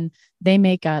crying, and then they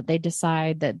make up. They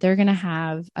decide that they're going to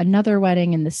have another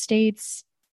wedding in the States,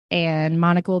 and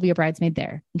Monica will be a bridesmaid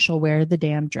there, and she'll wear the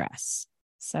damn dress.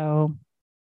 So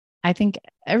I think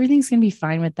everything's going to be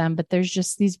fine with them, but there's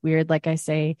just these weird, like I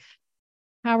say,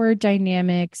 power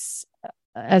dynamics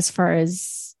as far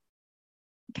as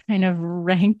kind of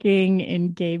ranking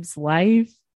in Gabe's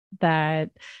life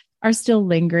that are still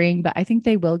lingering, but I think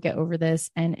they will get over this.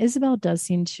 And Isabel does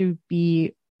seem to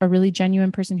be a really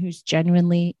genuine person who's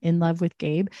genuinely in love with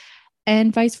Gabe,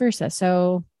 and vice versa.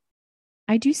 So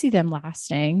I do see them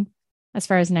lasting as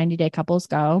far as 90-day couples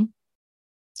go.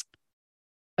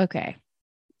 Okay.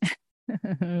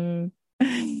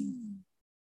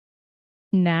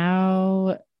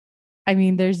 Now, I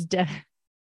mean, there's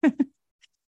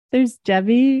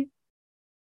Debbie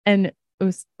and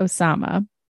Osama,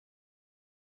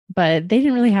 but they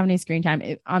didn't really have any screen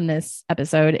time on this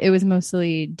episode. It was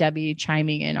mostly Debbie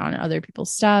chiming in on other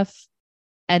people's stuff.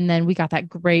 And then we got that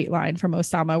great line from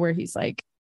Osama where he's like,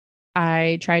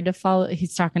 I tried to follow.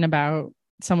 He's talking about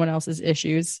someone else's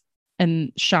issues.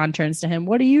 And Sean turns to him,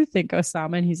 what do you think,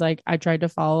 Osama? And he's like, I tried to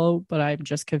follow, but I'm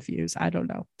just confused. I don't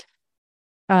know.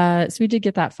 So we did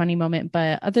get that funny moment.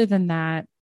 But other than that,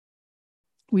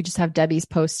 we just have Debbie's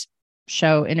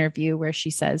post-show interview where she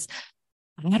says,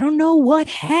 I don't know what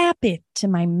happened to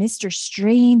my Mr.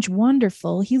 Strange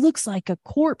Wonderful. He looks like a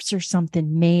corpse or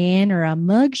something, man, or a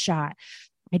mugshot.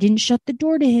 I didn't shut the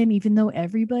door to him, even though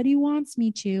everybody wants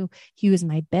me to. He was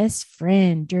my best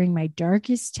friend during my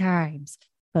darkest times.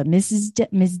 But Miss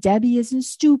Debbie isn't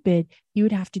stupid. You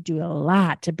would have to do a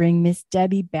lot to bring Miss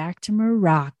Debbie back to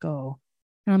Morocco.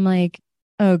 And I'm like,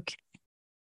 okay.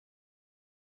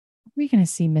 Are we going to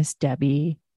see Miss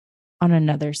Debbie on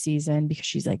another season? Because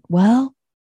she's like, well,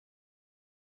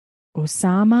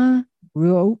 Osama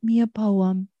wrote me a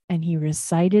poem and he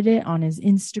recited it on his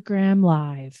Instagram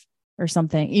live or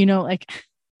something, like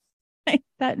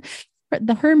that.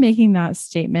 Her making that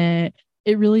statement,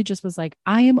 it really just was like,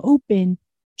 I am open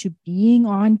to being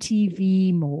on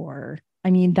TV more.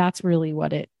 I mean, that's really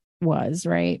what it was,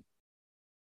 right?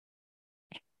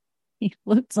 He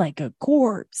looks like a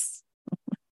corpse.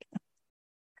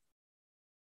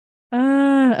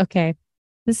 Okay.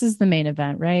 This is the main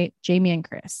event, right? Jamie and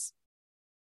Chris.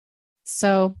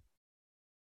 So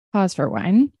pause for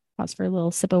wine. Pause for a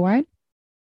little sip of wine.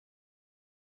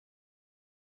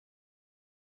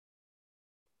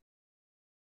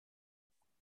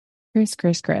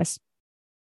 Chris.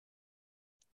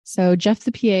 So Jeff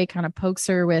the PA kind of pokes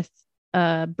her with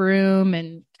a broom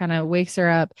and kind of wakes her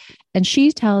up. And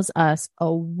she tells us a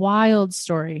wild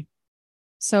story.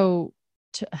 So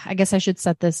I guess I should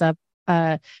set this up.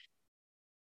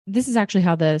 This is actually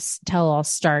how this tell-all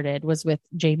started, was with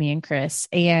Jamie and Chris.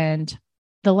 And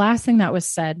the last thing that was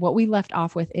said, what we left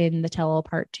off with in the tell-all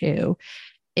part 2,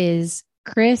 is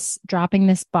Chris dropping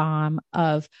this bomb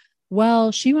of,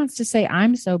 well, she wants to say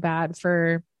I'm so bad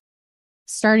for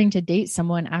starting to date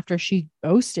someone after she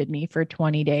ghosted me for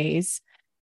 20 days.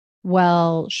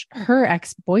 Well, her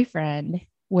ex-boyfriend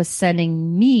was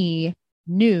sending me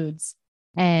nudes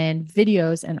and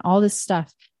videos and all this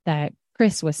stuff that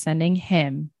Chris was sending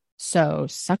him. So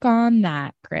suck on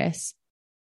that, Chris.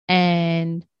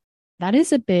 And that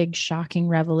is a big shocking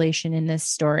revelation in this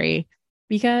story,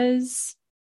 because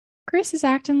Chris is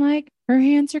acting like her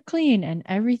hands are clean and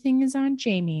everything is on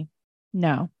Jamie.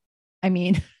 No, I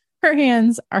mean, her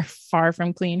hands are far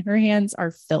from clean. Her hands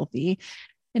are filthy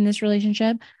in this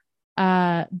relationship.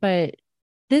 But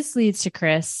this leads to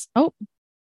Chris. Oh,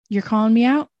 you're calling me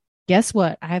out? Guess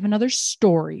what? I have another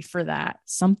story for that.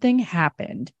 Something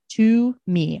happened to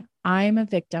me. I'm a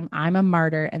victim. I'm a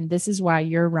martyr. And this is why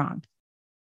you're wrong.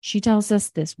 She tells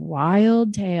us this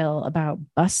wild tale about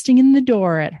busting in the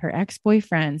door at her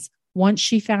ex-boyfriend's once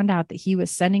she found out that he was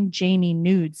sending Jamie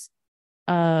nudes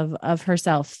of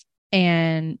herself.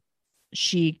 And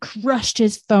she crushed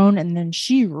his phone and then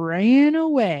she ran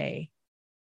away.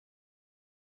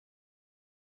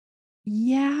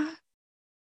 Yeah,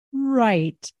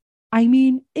 right. I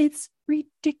mean, it's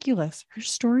ridiculous. Her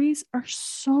stories are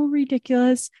so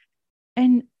ridiculous.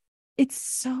 And it's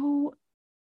so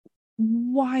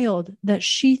wild that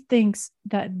she thinks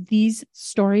that these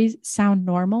stories sound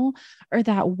normal or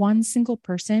that one single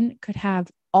person could have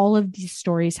all of these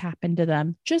stories happen to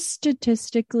them. Just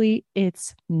statistically,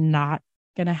 it's not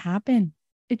going to happen.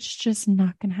 It's just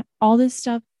not going to happen. All this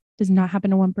stuff does not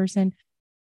happen to one person.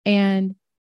 And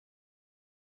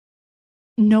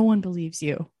no one believes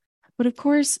you. But of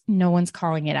course, no one's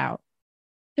calling it out.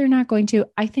 They're not going to.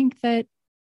 I think that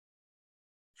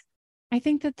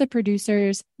the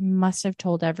producers must have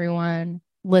told everyone,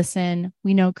 listen,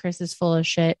 we know Chris is full of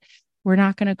shit. We're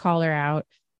not going to call her out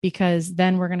because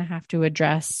then we're going to have to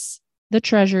address the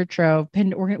treasure trove. We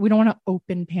don't want to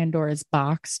open Pandora's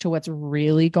box to what's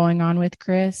really going on with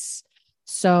Chris.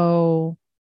 So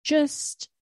just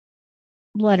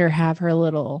let her have her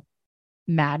little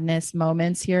madness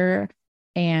moments here.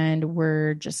 And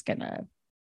we're just going to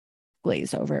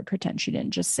glaze over it, pretend she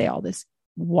didn't just say all this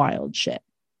wild shit.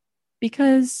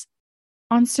 Because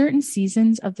on certain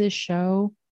seasons of this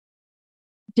show,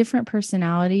 different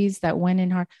personalities that went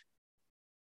in hard,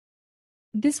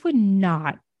 this would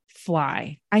not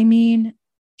fly. I mean,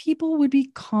 people would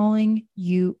be calling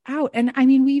you out. And I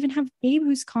mean, we even have Gabe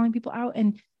who's calling people out,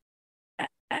 and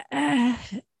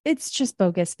it's just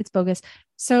bogus. It's bogus.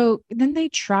 So then they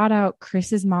trot out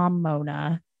Chris's mom,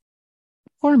 Mona.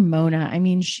 Poor Mona. I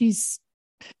mean, she's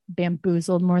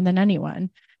bamboozled more than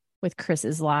anyone with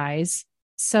Chris's lies.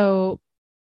 So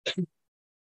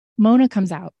Mona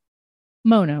comes out.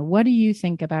 Mona, what do you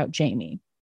think about Jamie?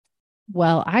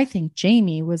 Well, I think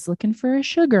Jamie was looking for a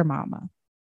sugar mama.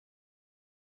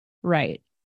 Right.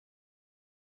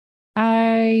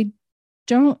 I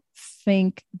don't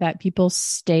think that people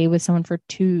stay with someone for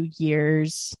 2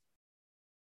 years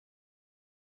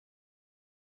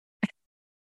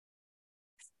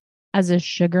as a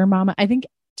sugar mama. I think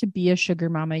to be a sugar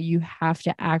mama, you have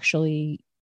to actually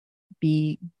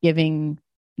be giving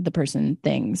the person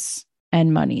things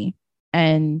and money.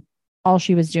 And all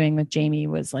she was doing with Jamie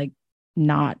was like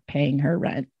not paying her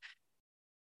rent.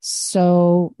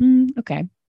 So, okay.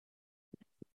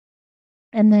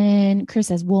 And then Chris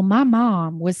says, well, my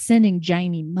mom was sending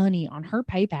Jamie money on her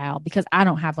PayPal because I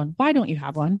don't have one. Why don't you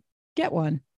have one? Get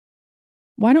one.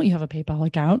 Why don't you have a PayPal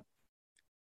account?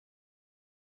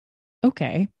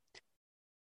 Okay.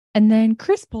 And then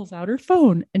Chris pulls out her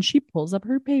phone and she pulls up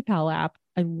her PayPal app.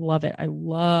 I love it. I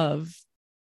love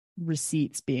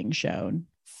receipts being shown,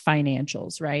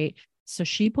 financials, right? So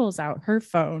she pulls out her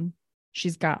phone.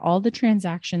 She's got all the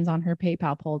transactions on her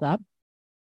PayPal pulled up.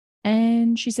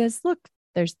 And she says, look,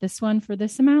 there's this one for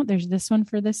this amount. There's this one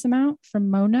for this amount from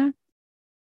Mona.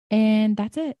 And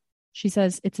that's it. She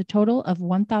says it's a total of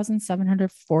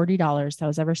 $1,740 that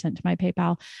was ever sent to my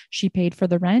PayPal. She paid for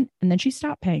the rent and then she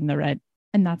stopped paying the rent.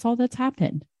 And that's all that's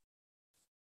happened.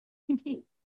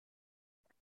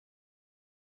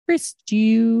 Chris, do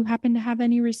you happen to have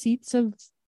any receipts of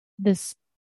this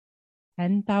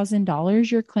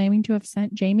 $10,000 you're claiming to have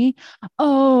sent Jamie?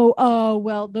 Oh,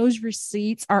 well, those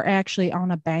receipts are actually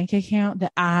on a bank account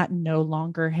that I no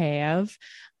longer have.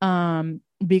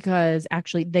 Because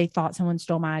actually they thought someone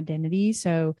stole my identity.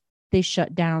 So they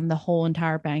shut down the whole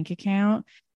entire bank account,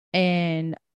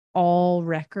 and all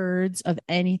records of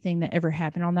anything that ever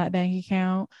happened on that bank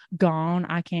account gone.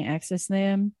 I can't access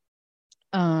them.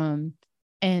 And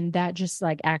that just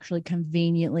like actually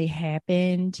conveniently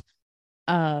happened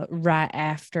right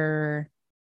after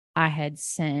I had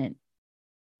sent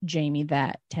Jamie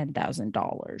that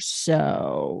 $10,000.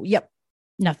 So, yep,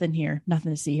 nothing here,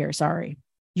 nothing to see here. Sorry.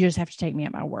 You just have to take me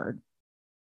at my word.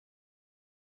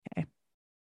 Okay.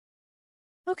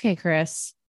 Okay,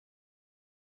 Chris.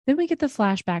 Then we get the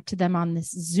flashback to them on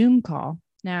this Zoom call.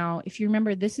 Now, if you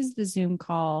remember, this is the Zoom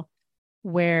call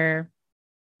where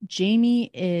Jamie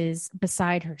is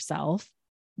beside herself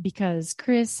because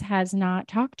Chris has not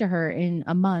talked to her in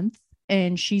a month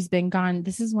and she's been gone.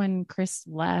 This is when Chris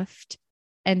left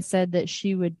and said that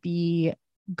she would be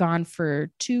gone for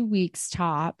 2 weeks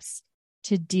tops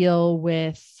to deal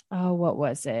with, what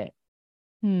was it?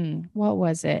 What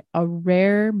was it? A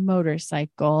rare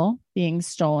motorcycle being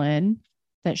stolen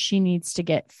that she needs to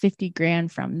get 50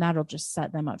 grand from. That'll just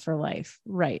set them up for life.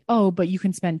 Right. Oh, but you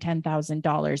can spend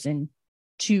 $10,000 in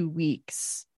 2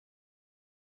 weeks.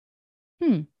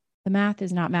 The math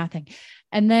is not mathing.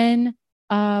 And then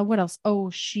what else? Oh,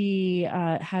 she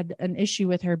had an issue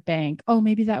with her bank. Oh,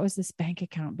 maybe that was this bank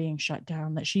account being shut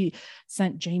down that she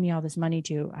sent Jamie all this money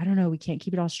to. I don't know. We can't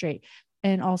keep it all straight.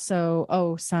 And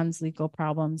also, son's legal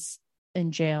problems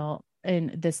in jail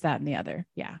and this, that, and the other.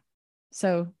 Yeah.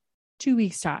 So 2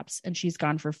 weeks tops, and she's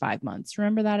gone for 5 months.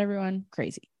 Remember that, everyone?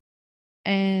 Crazy.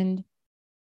 And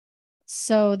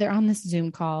so they're on this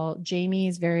Zoom call. Jamie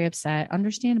is very upset,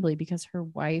 understandably, because her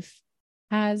wife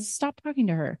has stopped talking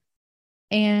to her.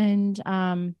 And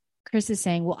Chris is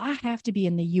saying, well, I have to be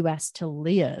in the US to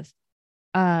live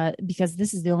because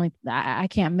this is the only, I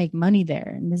can't make money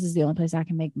there. And this is the only place I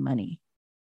can make money.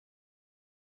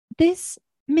 This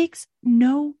makes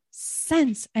no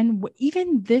sense. And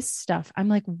even this stuff, I'm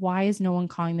like, why is no one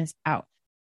calling this out?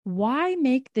 Why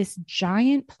make this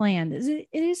giant plan? It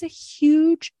is a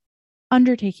huge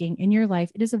undertaking in your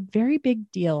life. It is a very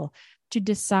big deal to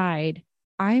decide,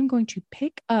 I am going to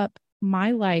pick up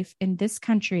my life in this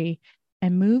country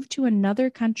and move to another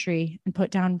country and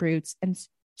put down roots and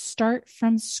start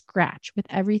from scratch with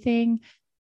everything.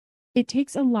 It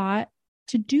takes a lot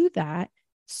to do that.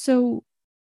 So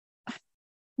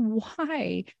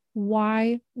why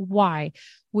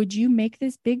would you make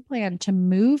this big plan to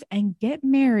move and get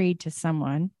married to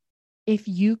someone if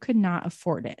you could not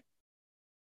afford it?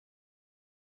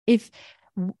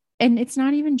 And it's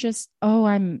not even just, oh,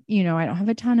 I don't have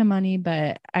a ton of money,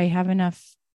 but I have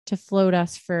enough to float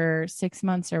us for 6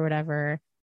 months or whatever.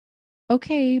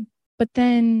 Okay, but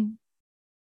then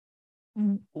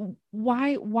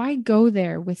why go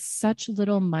there with such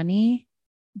little money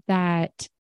that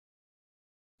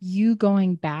you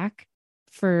going back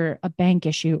for a bank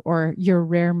issue or your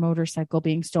rare motorcycle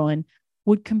being stolen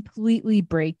would completely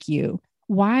break you?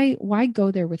 Why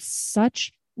go there with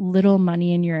such little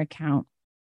money in your account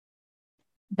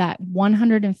that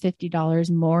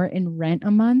 $150 more in rent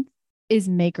a month is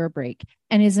make or break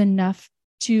and is enough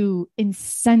to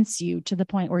incense you to the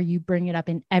point where you bring it up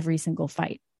in every single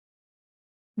fight?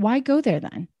 Why go there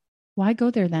then? Why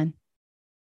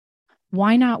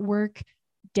not work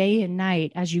day and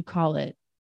night, as you call it,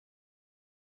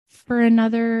 for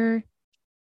another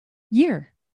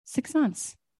year, 6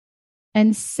 months,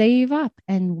 and save up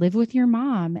and live with your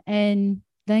mom, and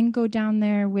then go down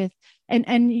there with,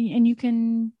 and you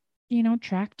can,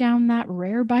 track down that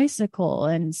rare bicycle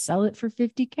and sell it for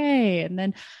 $50K, and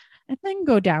then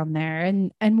go down there,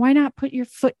 and why not put your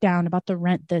foot down about the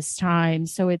rent this time,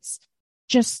 so it's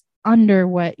just under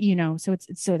what, so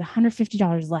it's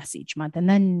 $150 less each month,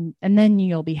 and then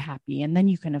you'll be happy, and then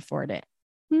you can afford it.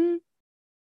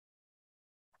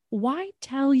 Why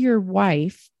tell your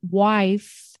wife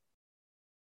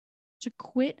to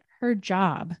quit her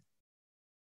job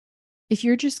if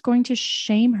you're just going to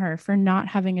shame her for not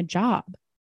having a job?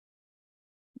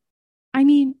 I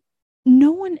mean,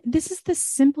 this is the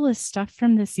simplest stuff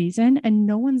from the season, and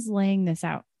no one's laying this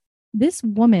out. This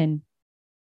woman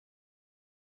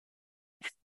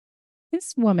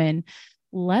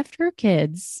left her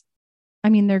kids. I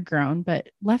mean, they're grown, but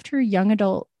left her young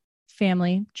adult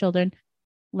family, children,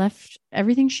 left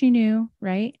everything she knew,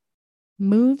 right?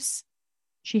 Moves.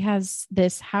 She has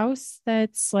this house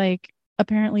that's like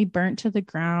apparently burnt to the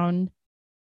ground,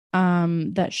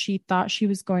 that she thought she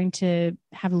was going to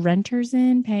have renters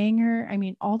in paying her. I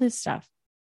mean, all this stuff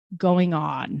going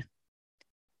on,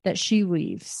 that she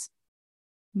leaves,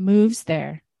 moves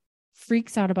there,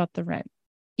 freaks out about the rent,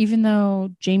 even though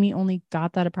Jamie only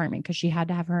got that apartment because she had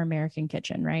to have her American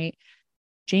kitchen, right?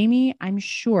 Jamie, I'm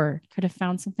sure, could have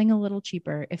found something a little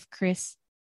cheaper if Chris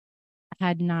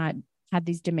had not had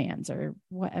these demands or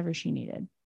whatever she needed.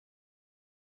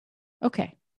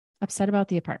 Okay, upset about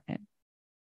the apartment.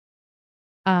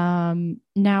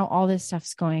 Now all this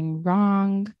stuff's going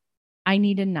wrong. I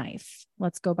need a knife.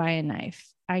 Let's go buy a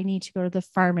knife. I need to go to the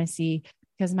pharmacy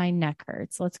because my neck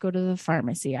hurts. Let's go to the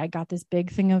pharmacy. I got this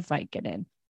big thing of Vicodin,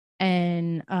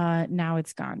 and now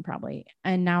it's gone probably.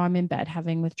 And now I'm in bed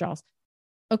having withdrawals.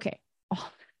 Okay,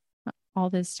 all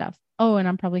this stuff. Oh, and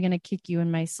I'm probably going to kick you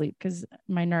in my sleep because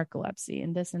my narcolepsy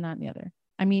and this and that and the other.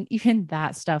 I mean, even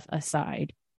that stuff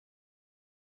aside,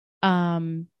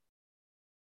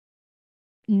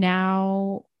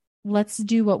 now let's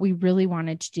do what we really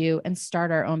wanted to do and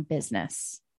start our own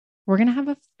business. We're going to have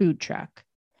a food truck,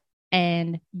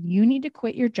 and you need to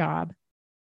quit your job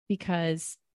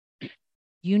because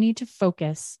you need to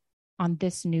focus on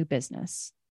this new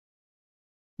business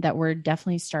that we're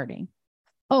definitely starting.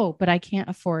 Oh, but I can't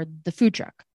afford the food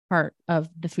truck part of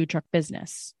the food truck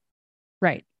business.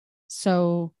 Right.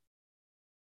 So,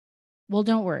 well,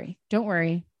 don't worry,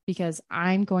 because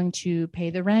I'm going to pay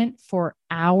the rent for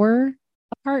our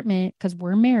apartment because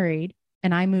we're married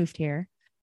and I moved here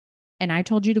and I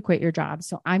told you to quit your job.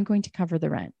 So I'm going to cover the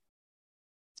rent.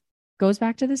 Goes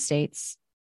back to the States.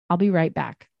 I'll be right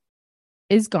back.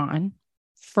 Is gone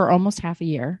for almost half a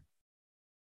year,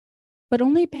 but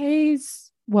only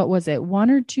pays, what was it,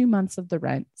 1 or 2 months of the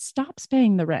rent, stops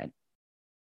paying the rent.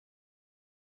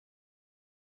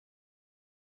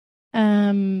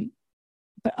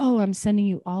 But I'm sending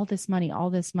you all this money, all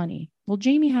this money. Well,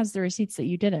 Jamie has the receipts that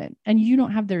you didn't, and you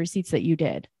don't have the receipts that you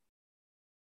did.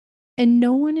 And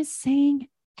no one is saying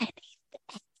anything.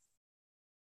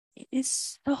 It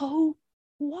is so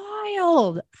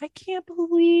wild. I can't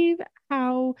believe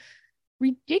how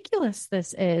ridiculous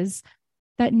this is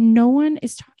that no one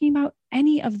is talking about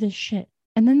any of this shit.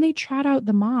 And then they trot out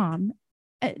the mom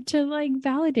to like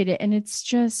validate it. And it's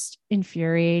just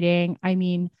infuriating. I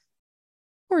mean,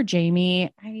 poor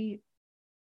Jamie.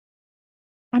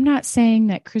 I'm not saying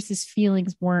that Chris's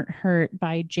feelings weren't hurt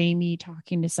by Jamie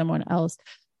talking to someone else,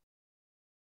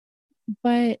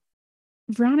 but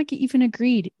Veronica even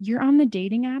agreed. You're on the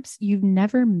dating apps. You've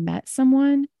never met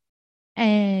someone,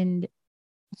 and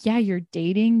yeah, you're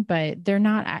dating, but they're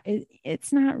not,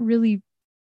 it's not really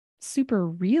super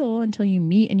real until you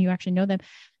meet and you actually know them.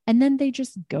 And then they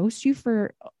just ghost you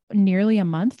for nearly a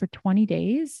month, for 20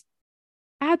 days.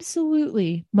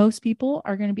 Absolutely. Most people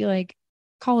are going to be like,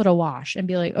 call it a wash and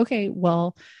be like, okay,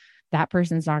 well, that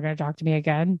person's not going to talk to me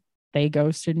again. They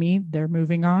ghosted me. They're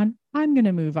moving on. I'm going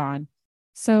to move on.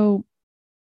 So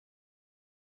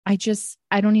I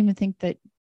don't even think that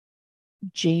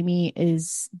Jamie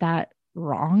is that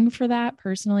wrong for that.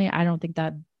 Personally, I don't think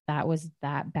that that was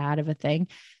that bad of a thing.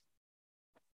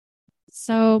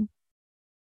 So,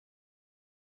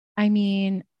 I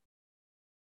mean,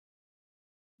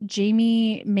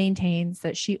 Jamie maintains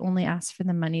that she only asked for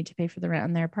the money to pay for the rent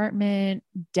on their apartment.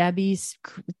 Debbie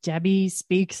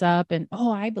speaks up and,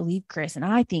 I believe Chris, and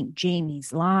I think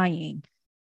Jamie's lying.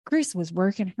 Chris was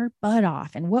working her butt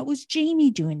off. And what was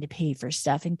Jamie doing to pay for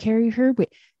stuff and carry her with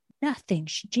nothing?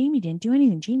 Jamie didn't do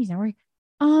anything. Jamie's not working.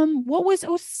 What was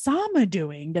Osama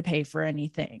doing to pay for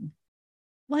anything?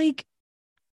 Like,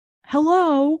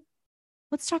 hello,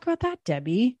 let's talk about that,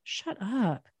 Debbie. Shut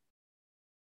up.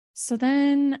 So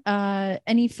then,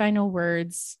 any final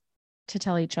words to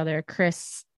tell each other?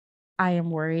 Chris, I am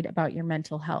worried about your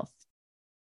mental health.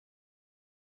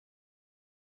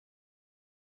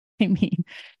 I mean,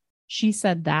 she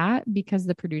said that because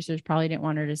the producers probably didn't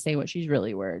want her to say what she's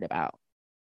really worried about.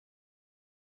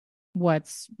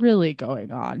 What's really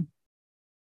going on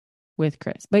with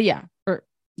Chris. But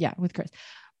with Chris.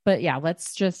 But yeah,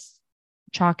 let's just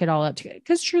chalk it all up to it,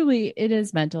 because truly it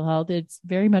is mental health. It's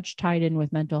very much tied in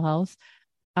with mental health.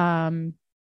 But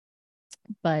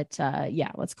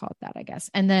yeah, let's call it that, I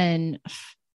guess. And then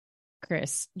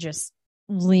Chris just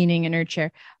leaning in her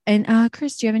chair. And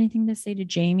Chris, do you have anything to say to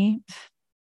Jamie?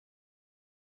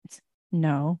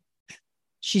 No.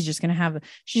 She's just gonna have an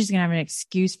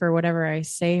excuse for whatever I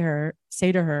say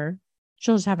to her.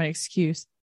 She'll just have an excuse.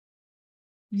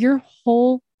 Your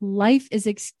whole life is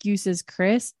excuses,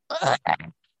 Chris.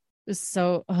 It's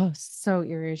so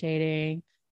irritating.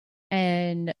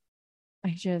 And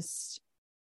I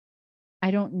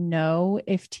don't know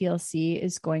if TLC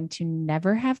is going to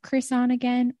never have Chris on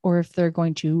again, or if they're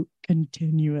going to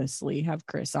continuously have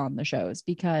Chris on the shows,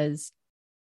 because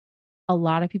a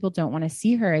lot of people don't want to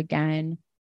see her again.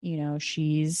 You know,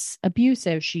 she's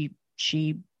abusive. She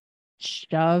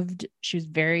was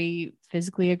very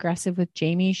physically aggressive with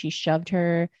Jamie. She shoved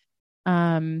her,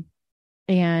 and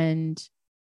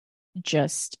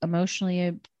just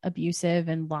emotionally abusive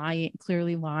and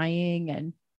clearly lying.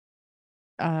 And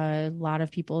a lot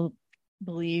of people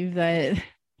believe that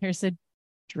there's a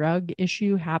drug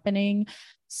issue happening.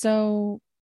 So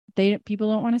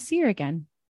people don't want to see her again.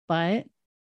 But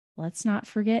let's not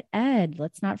forget Ed.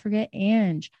 Let's not forget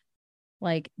Ange.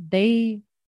 Like, they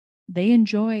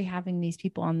enjoy having these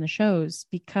people on the shows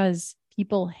because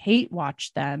people hate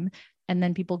watch them. And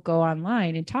then people go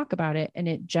online and talk about it, and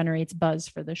it generates buzz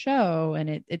for the show.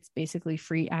 And it's basically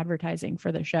free advertising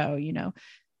for the show. You know,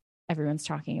 everyone's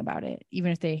talking about it.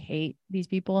 Even if they hate these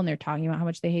people and they're talking about how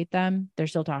much they hate them, they're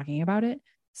still talking about it.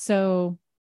 So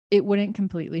it wouldn't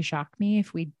completely shock me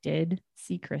if we did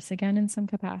see Chris again in some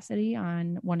capacity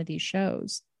on one of these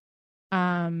shows.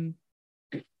 That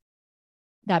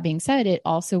being said, it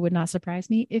also would not surprise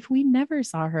me if we never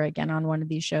saw her again on one of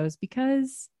these shows,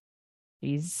 because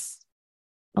she's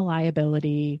a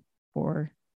liability for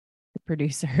the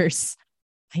producers.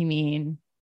 I mean,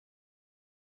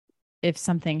 if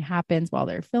something happens while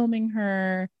they're filming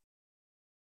her,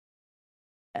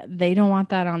 they don't want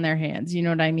that on their hands. You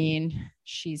know what I mean?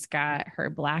 She's got her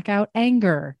blackout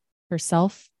anger, her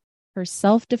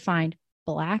self-defined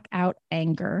blackout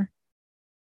anger.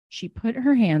 She put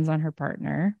her hands on her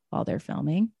partner while they're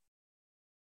filming.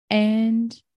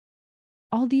 And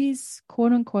all these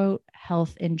quote unquote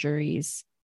health injuries.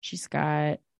 She's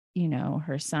got,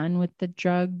 her son with the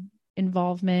drug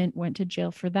involvement, went to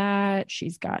jail for that.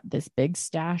 She's got this big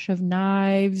stash of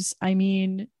knives. I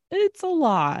mean, it's a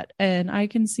lot. And I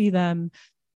can see them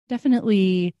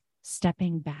definitely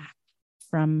stepping back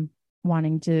from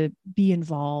wanting to be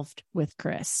involved with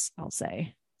Chris, I'll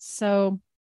say. So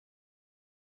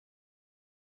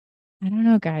I don't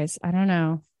know, guys. I don't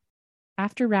know.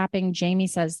 After wrapping, Jamie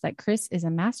says that Chris is a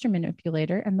master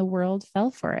manipulator and the world fell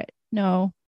for it.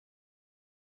 No,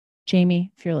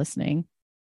 Jamie, if you're listening,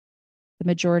 the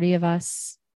majority of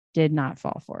us did not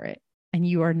fall for it. And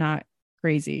you are not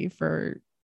crazy for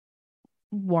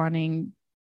wanting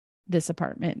this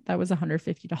apartment. That was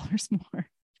 $150 more.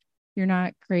 You're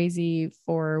not crazy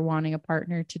for wanting a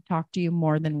partner to talk to you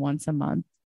more than once a month.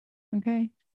 Okay.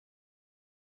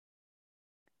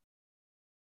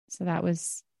 So that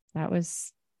was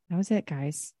it,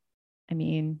 guys. I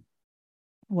mean,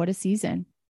 what a season.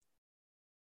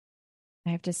 I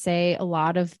have to say, a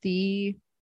lot of the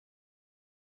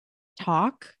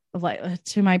talk, like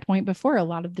to my point before, a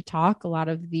lot of the talk, a lot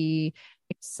of the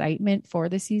excitement for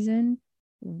the season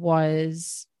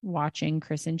was watching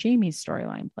Chris and Jamie's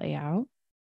storyline play out.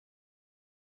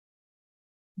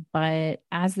 But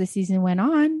as the season went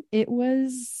on, it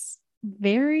was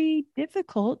very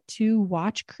difficult to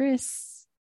watch Chris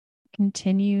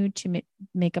continue to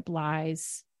make up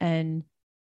lies and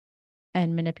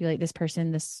manipulate this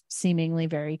person, this seemingly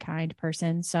very kind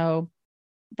person. So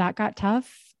that got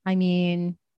tough. I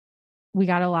mean, we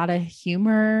got a lot of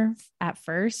humor at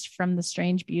first from the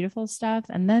Strange Beautiful stuff.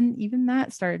 And then even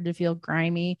that started to feel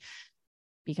grimy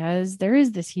because there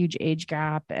is this huge age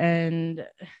gap and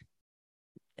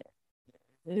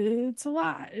it's a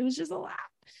lot. It was just a lot.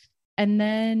 And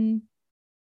then,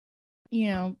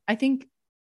 I think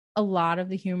a lot of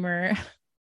the humor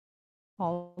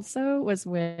also was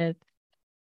with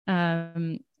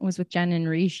Jen and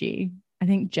Rishi. I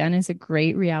think Jen is a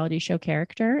great reality show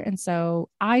character. And so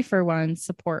I, for one,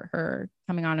 support her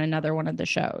coming on another one of the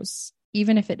shows,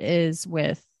 even if it is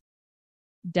with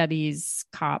Debbie's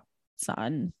cop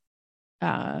son.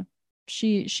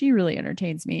 She really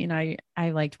entertains me and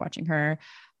I liked watching her.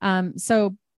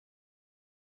 So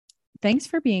thanks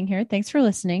for being here. Thanks for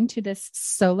listening to this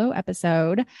solo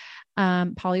episode.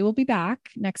 Polly will be back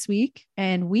next week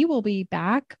and we will be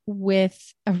back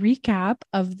with a recap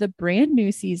of the brand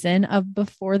new season of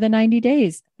Before the 90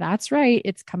 Days. That's right.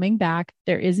 It's coming back.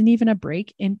 There isn't even a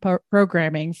break in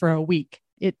programming for a week.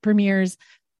 It premieres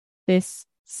this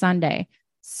Sunday.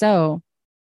 So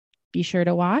be sure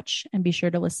to watch and be sure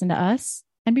to listen to us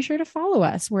and be sure to follow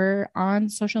us. We're on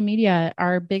social media.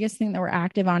 Our biggest thing that we're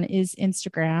active on is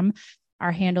Instagram.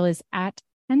 Our handle is at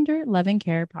Tender Loving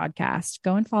Care Podcast.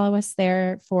 Go and follow us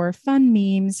there for fun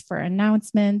memes, for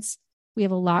announcements. We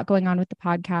have a lot going on with the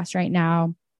podcast right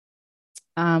now.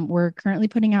 We're currently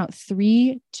putting out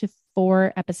 3 to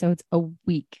 4 episodes a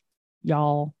week,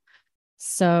 y'all.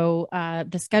 So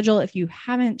the schedule, if you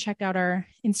haven't checked out our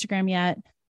Instagram yet,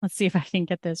 let's see if I can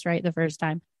get this right the first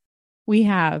time. We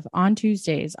have on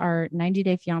Tuesdays our 90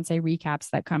 Day Fiance recaps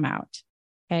that come out.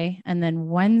 Okay. And then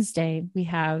Wednesday, we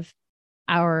have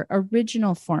our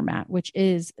original format, which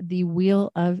is the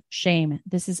Wheel of Shame.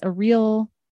 This is a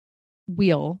real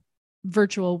wheel,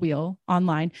 virtual wheel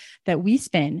online that we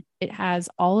spin. It has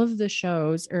all of the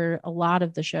shows or a lot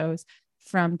of the shows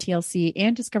from TLC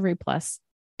and Discovery Plus.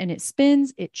 And it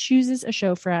spins, it chooses a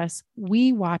show for us.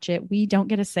 We watch it. We don't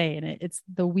get a say in it. It's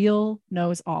the wheel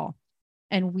knows all.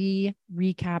 And we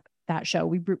recap that show.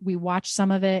 We watch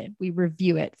some of it. We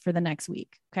review it for the next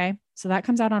week. Okay. So that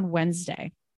comes out on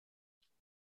Wednesday.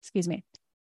 Excuse me.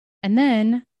 And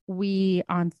then we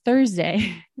on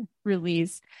Thursday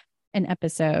release an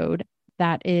episode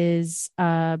that is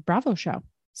a Bravo show.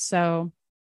 So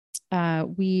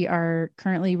we are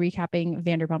currently recapping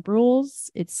Vanderpump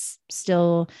Rules. It's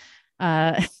still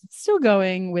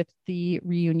going with the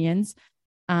reunions.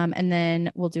 And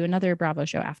then we'll do another Bravo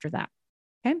show after that.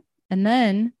 Okay. And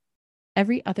then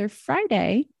every other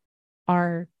Friday,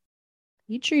 our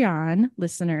Patreon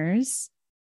listeners,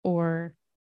 or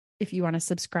if you want to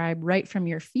subscribe right from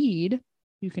your feed,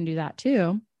 you can do that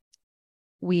too.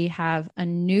 We have a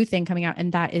new thing coming out,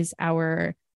 and that is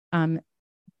our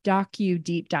docu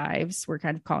deep dives, we're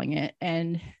kind of calling it.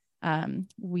 And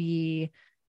we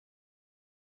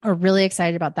are really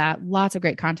excited about that. Lots of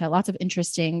great content, lots of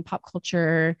interesting pop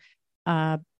culture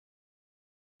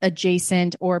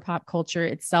adjacent or pop culture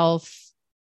itself,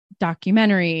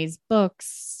 documentaries,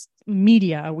 books,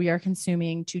 media we are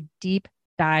consuming to deep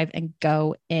dive and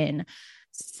go in.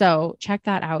 So check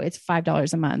that out. It's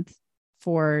 $5 a month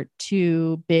for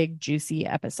 2 big, juicy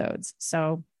episodes.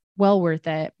 So well worth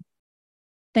it.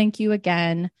 Thank you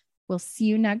again. We'll see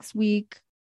you next week,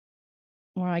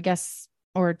 or I guess,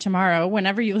 or tomorrow,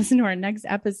 whenever you listen to our next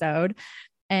episode.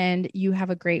 And you have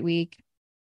a great week.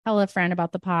 Tell a friend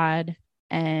about the pod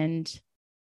and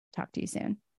talk to you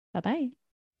soon. Bye-bye.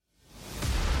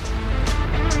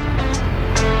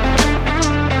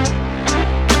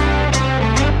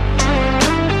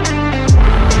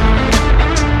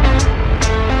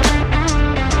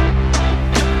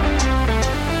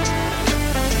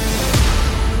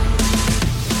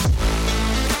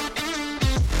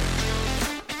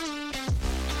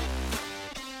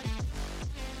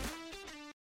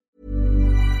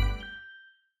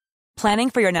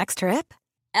 Planning for your next trip?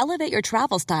 Elevate your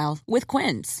travel style with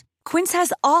Quince. Quince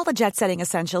has all the jet-setting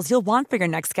essentials you'll want for your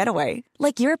next getaway,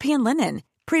 like European linen,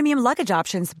 premium luggage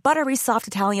options, buttery soft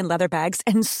Italian leather bags,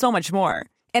 and so much more.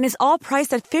 And is all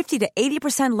priced at 50 to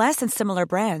 80% less than similar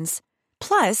brands.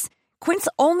 Plus, Quince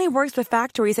only works with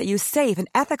factories that use safe and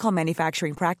ethical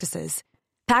manufacturing practices.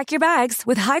 Pack your bags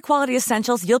with high-quality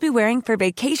essentials you'll be wearing for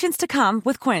vacations to come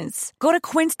with Quince. Go to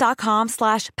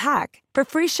quince.com/pack for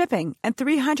free shipping and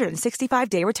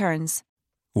 365-day returns.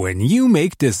 When you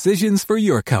make decisions for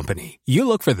your company, you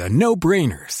look for the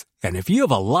no-brainers. And if you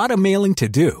have a lot of mailing to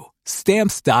do,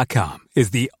 Stamps.com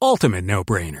is the ultimate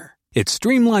no-brainer. It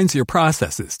streamlines your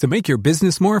processes to make your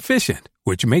business more efficient,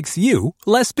 which makes you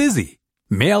less busy.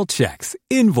 Mail checks,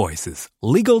 invoices,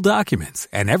 legal documents,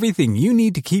 and everything you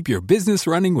need to keep your business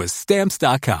running with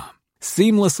Stamps.com.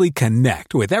 Seamlessly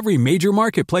connect with every major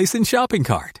marketplace and shopping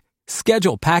cart.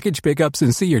 Schedule package pickups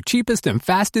and see your cheapest and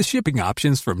fastest shipping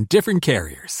options from different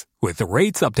carriers. With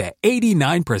rates up to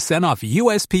 89% off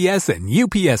USPS and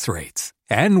UPS rates.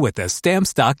 And with the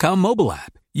Stamps.com mobile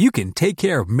app, you can take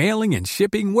care of mailing and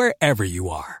shipping wherever you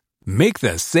are. Make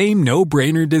the same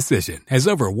no-brainer decision as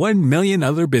over 1 million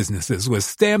other businesses with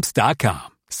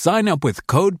Stamps.com. Sign up with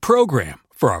code PROGRAM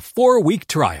for a 4-week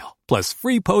trial, plus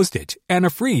free postage and a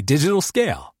free digital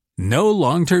scale. No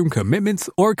long-term commitments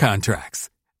or contracts.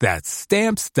 That's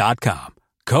Stamps.com.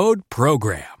 Code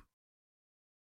PROGRAM.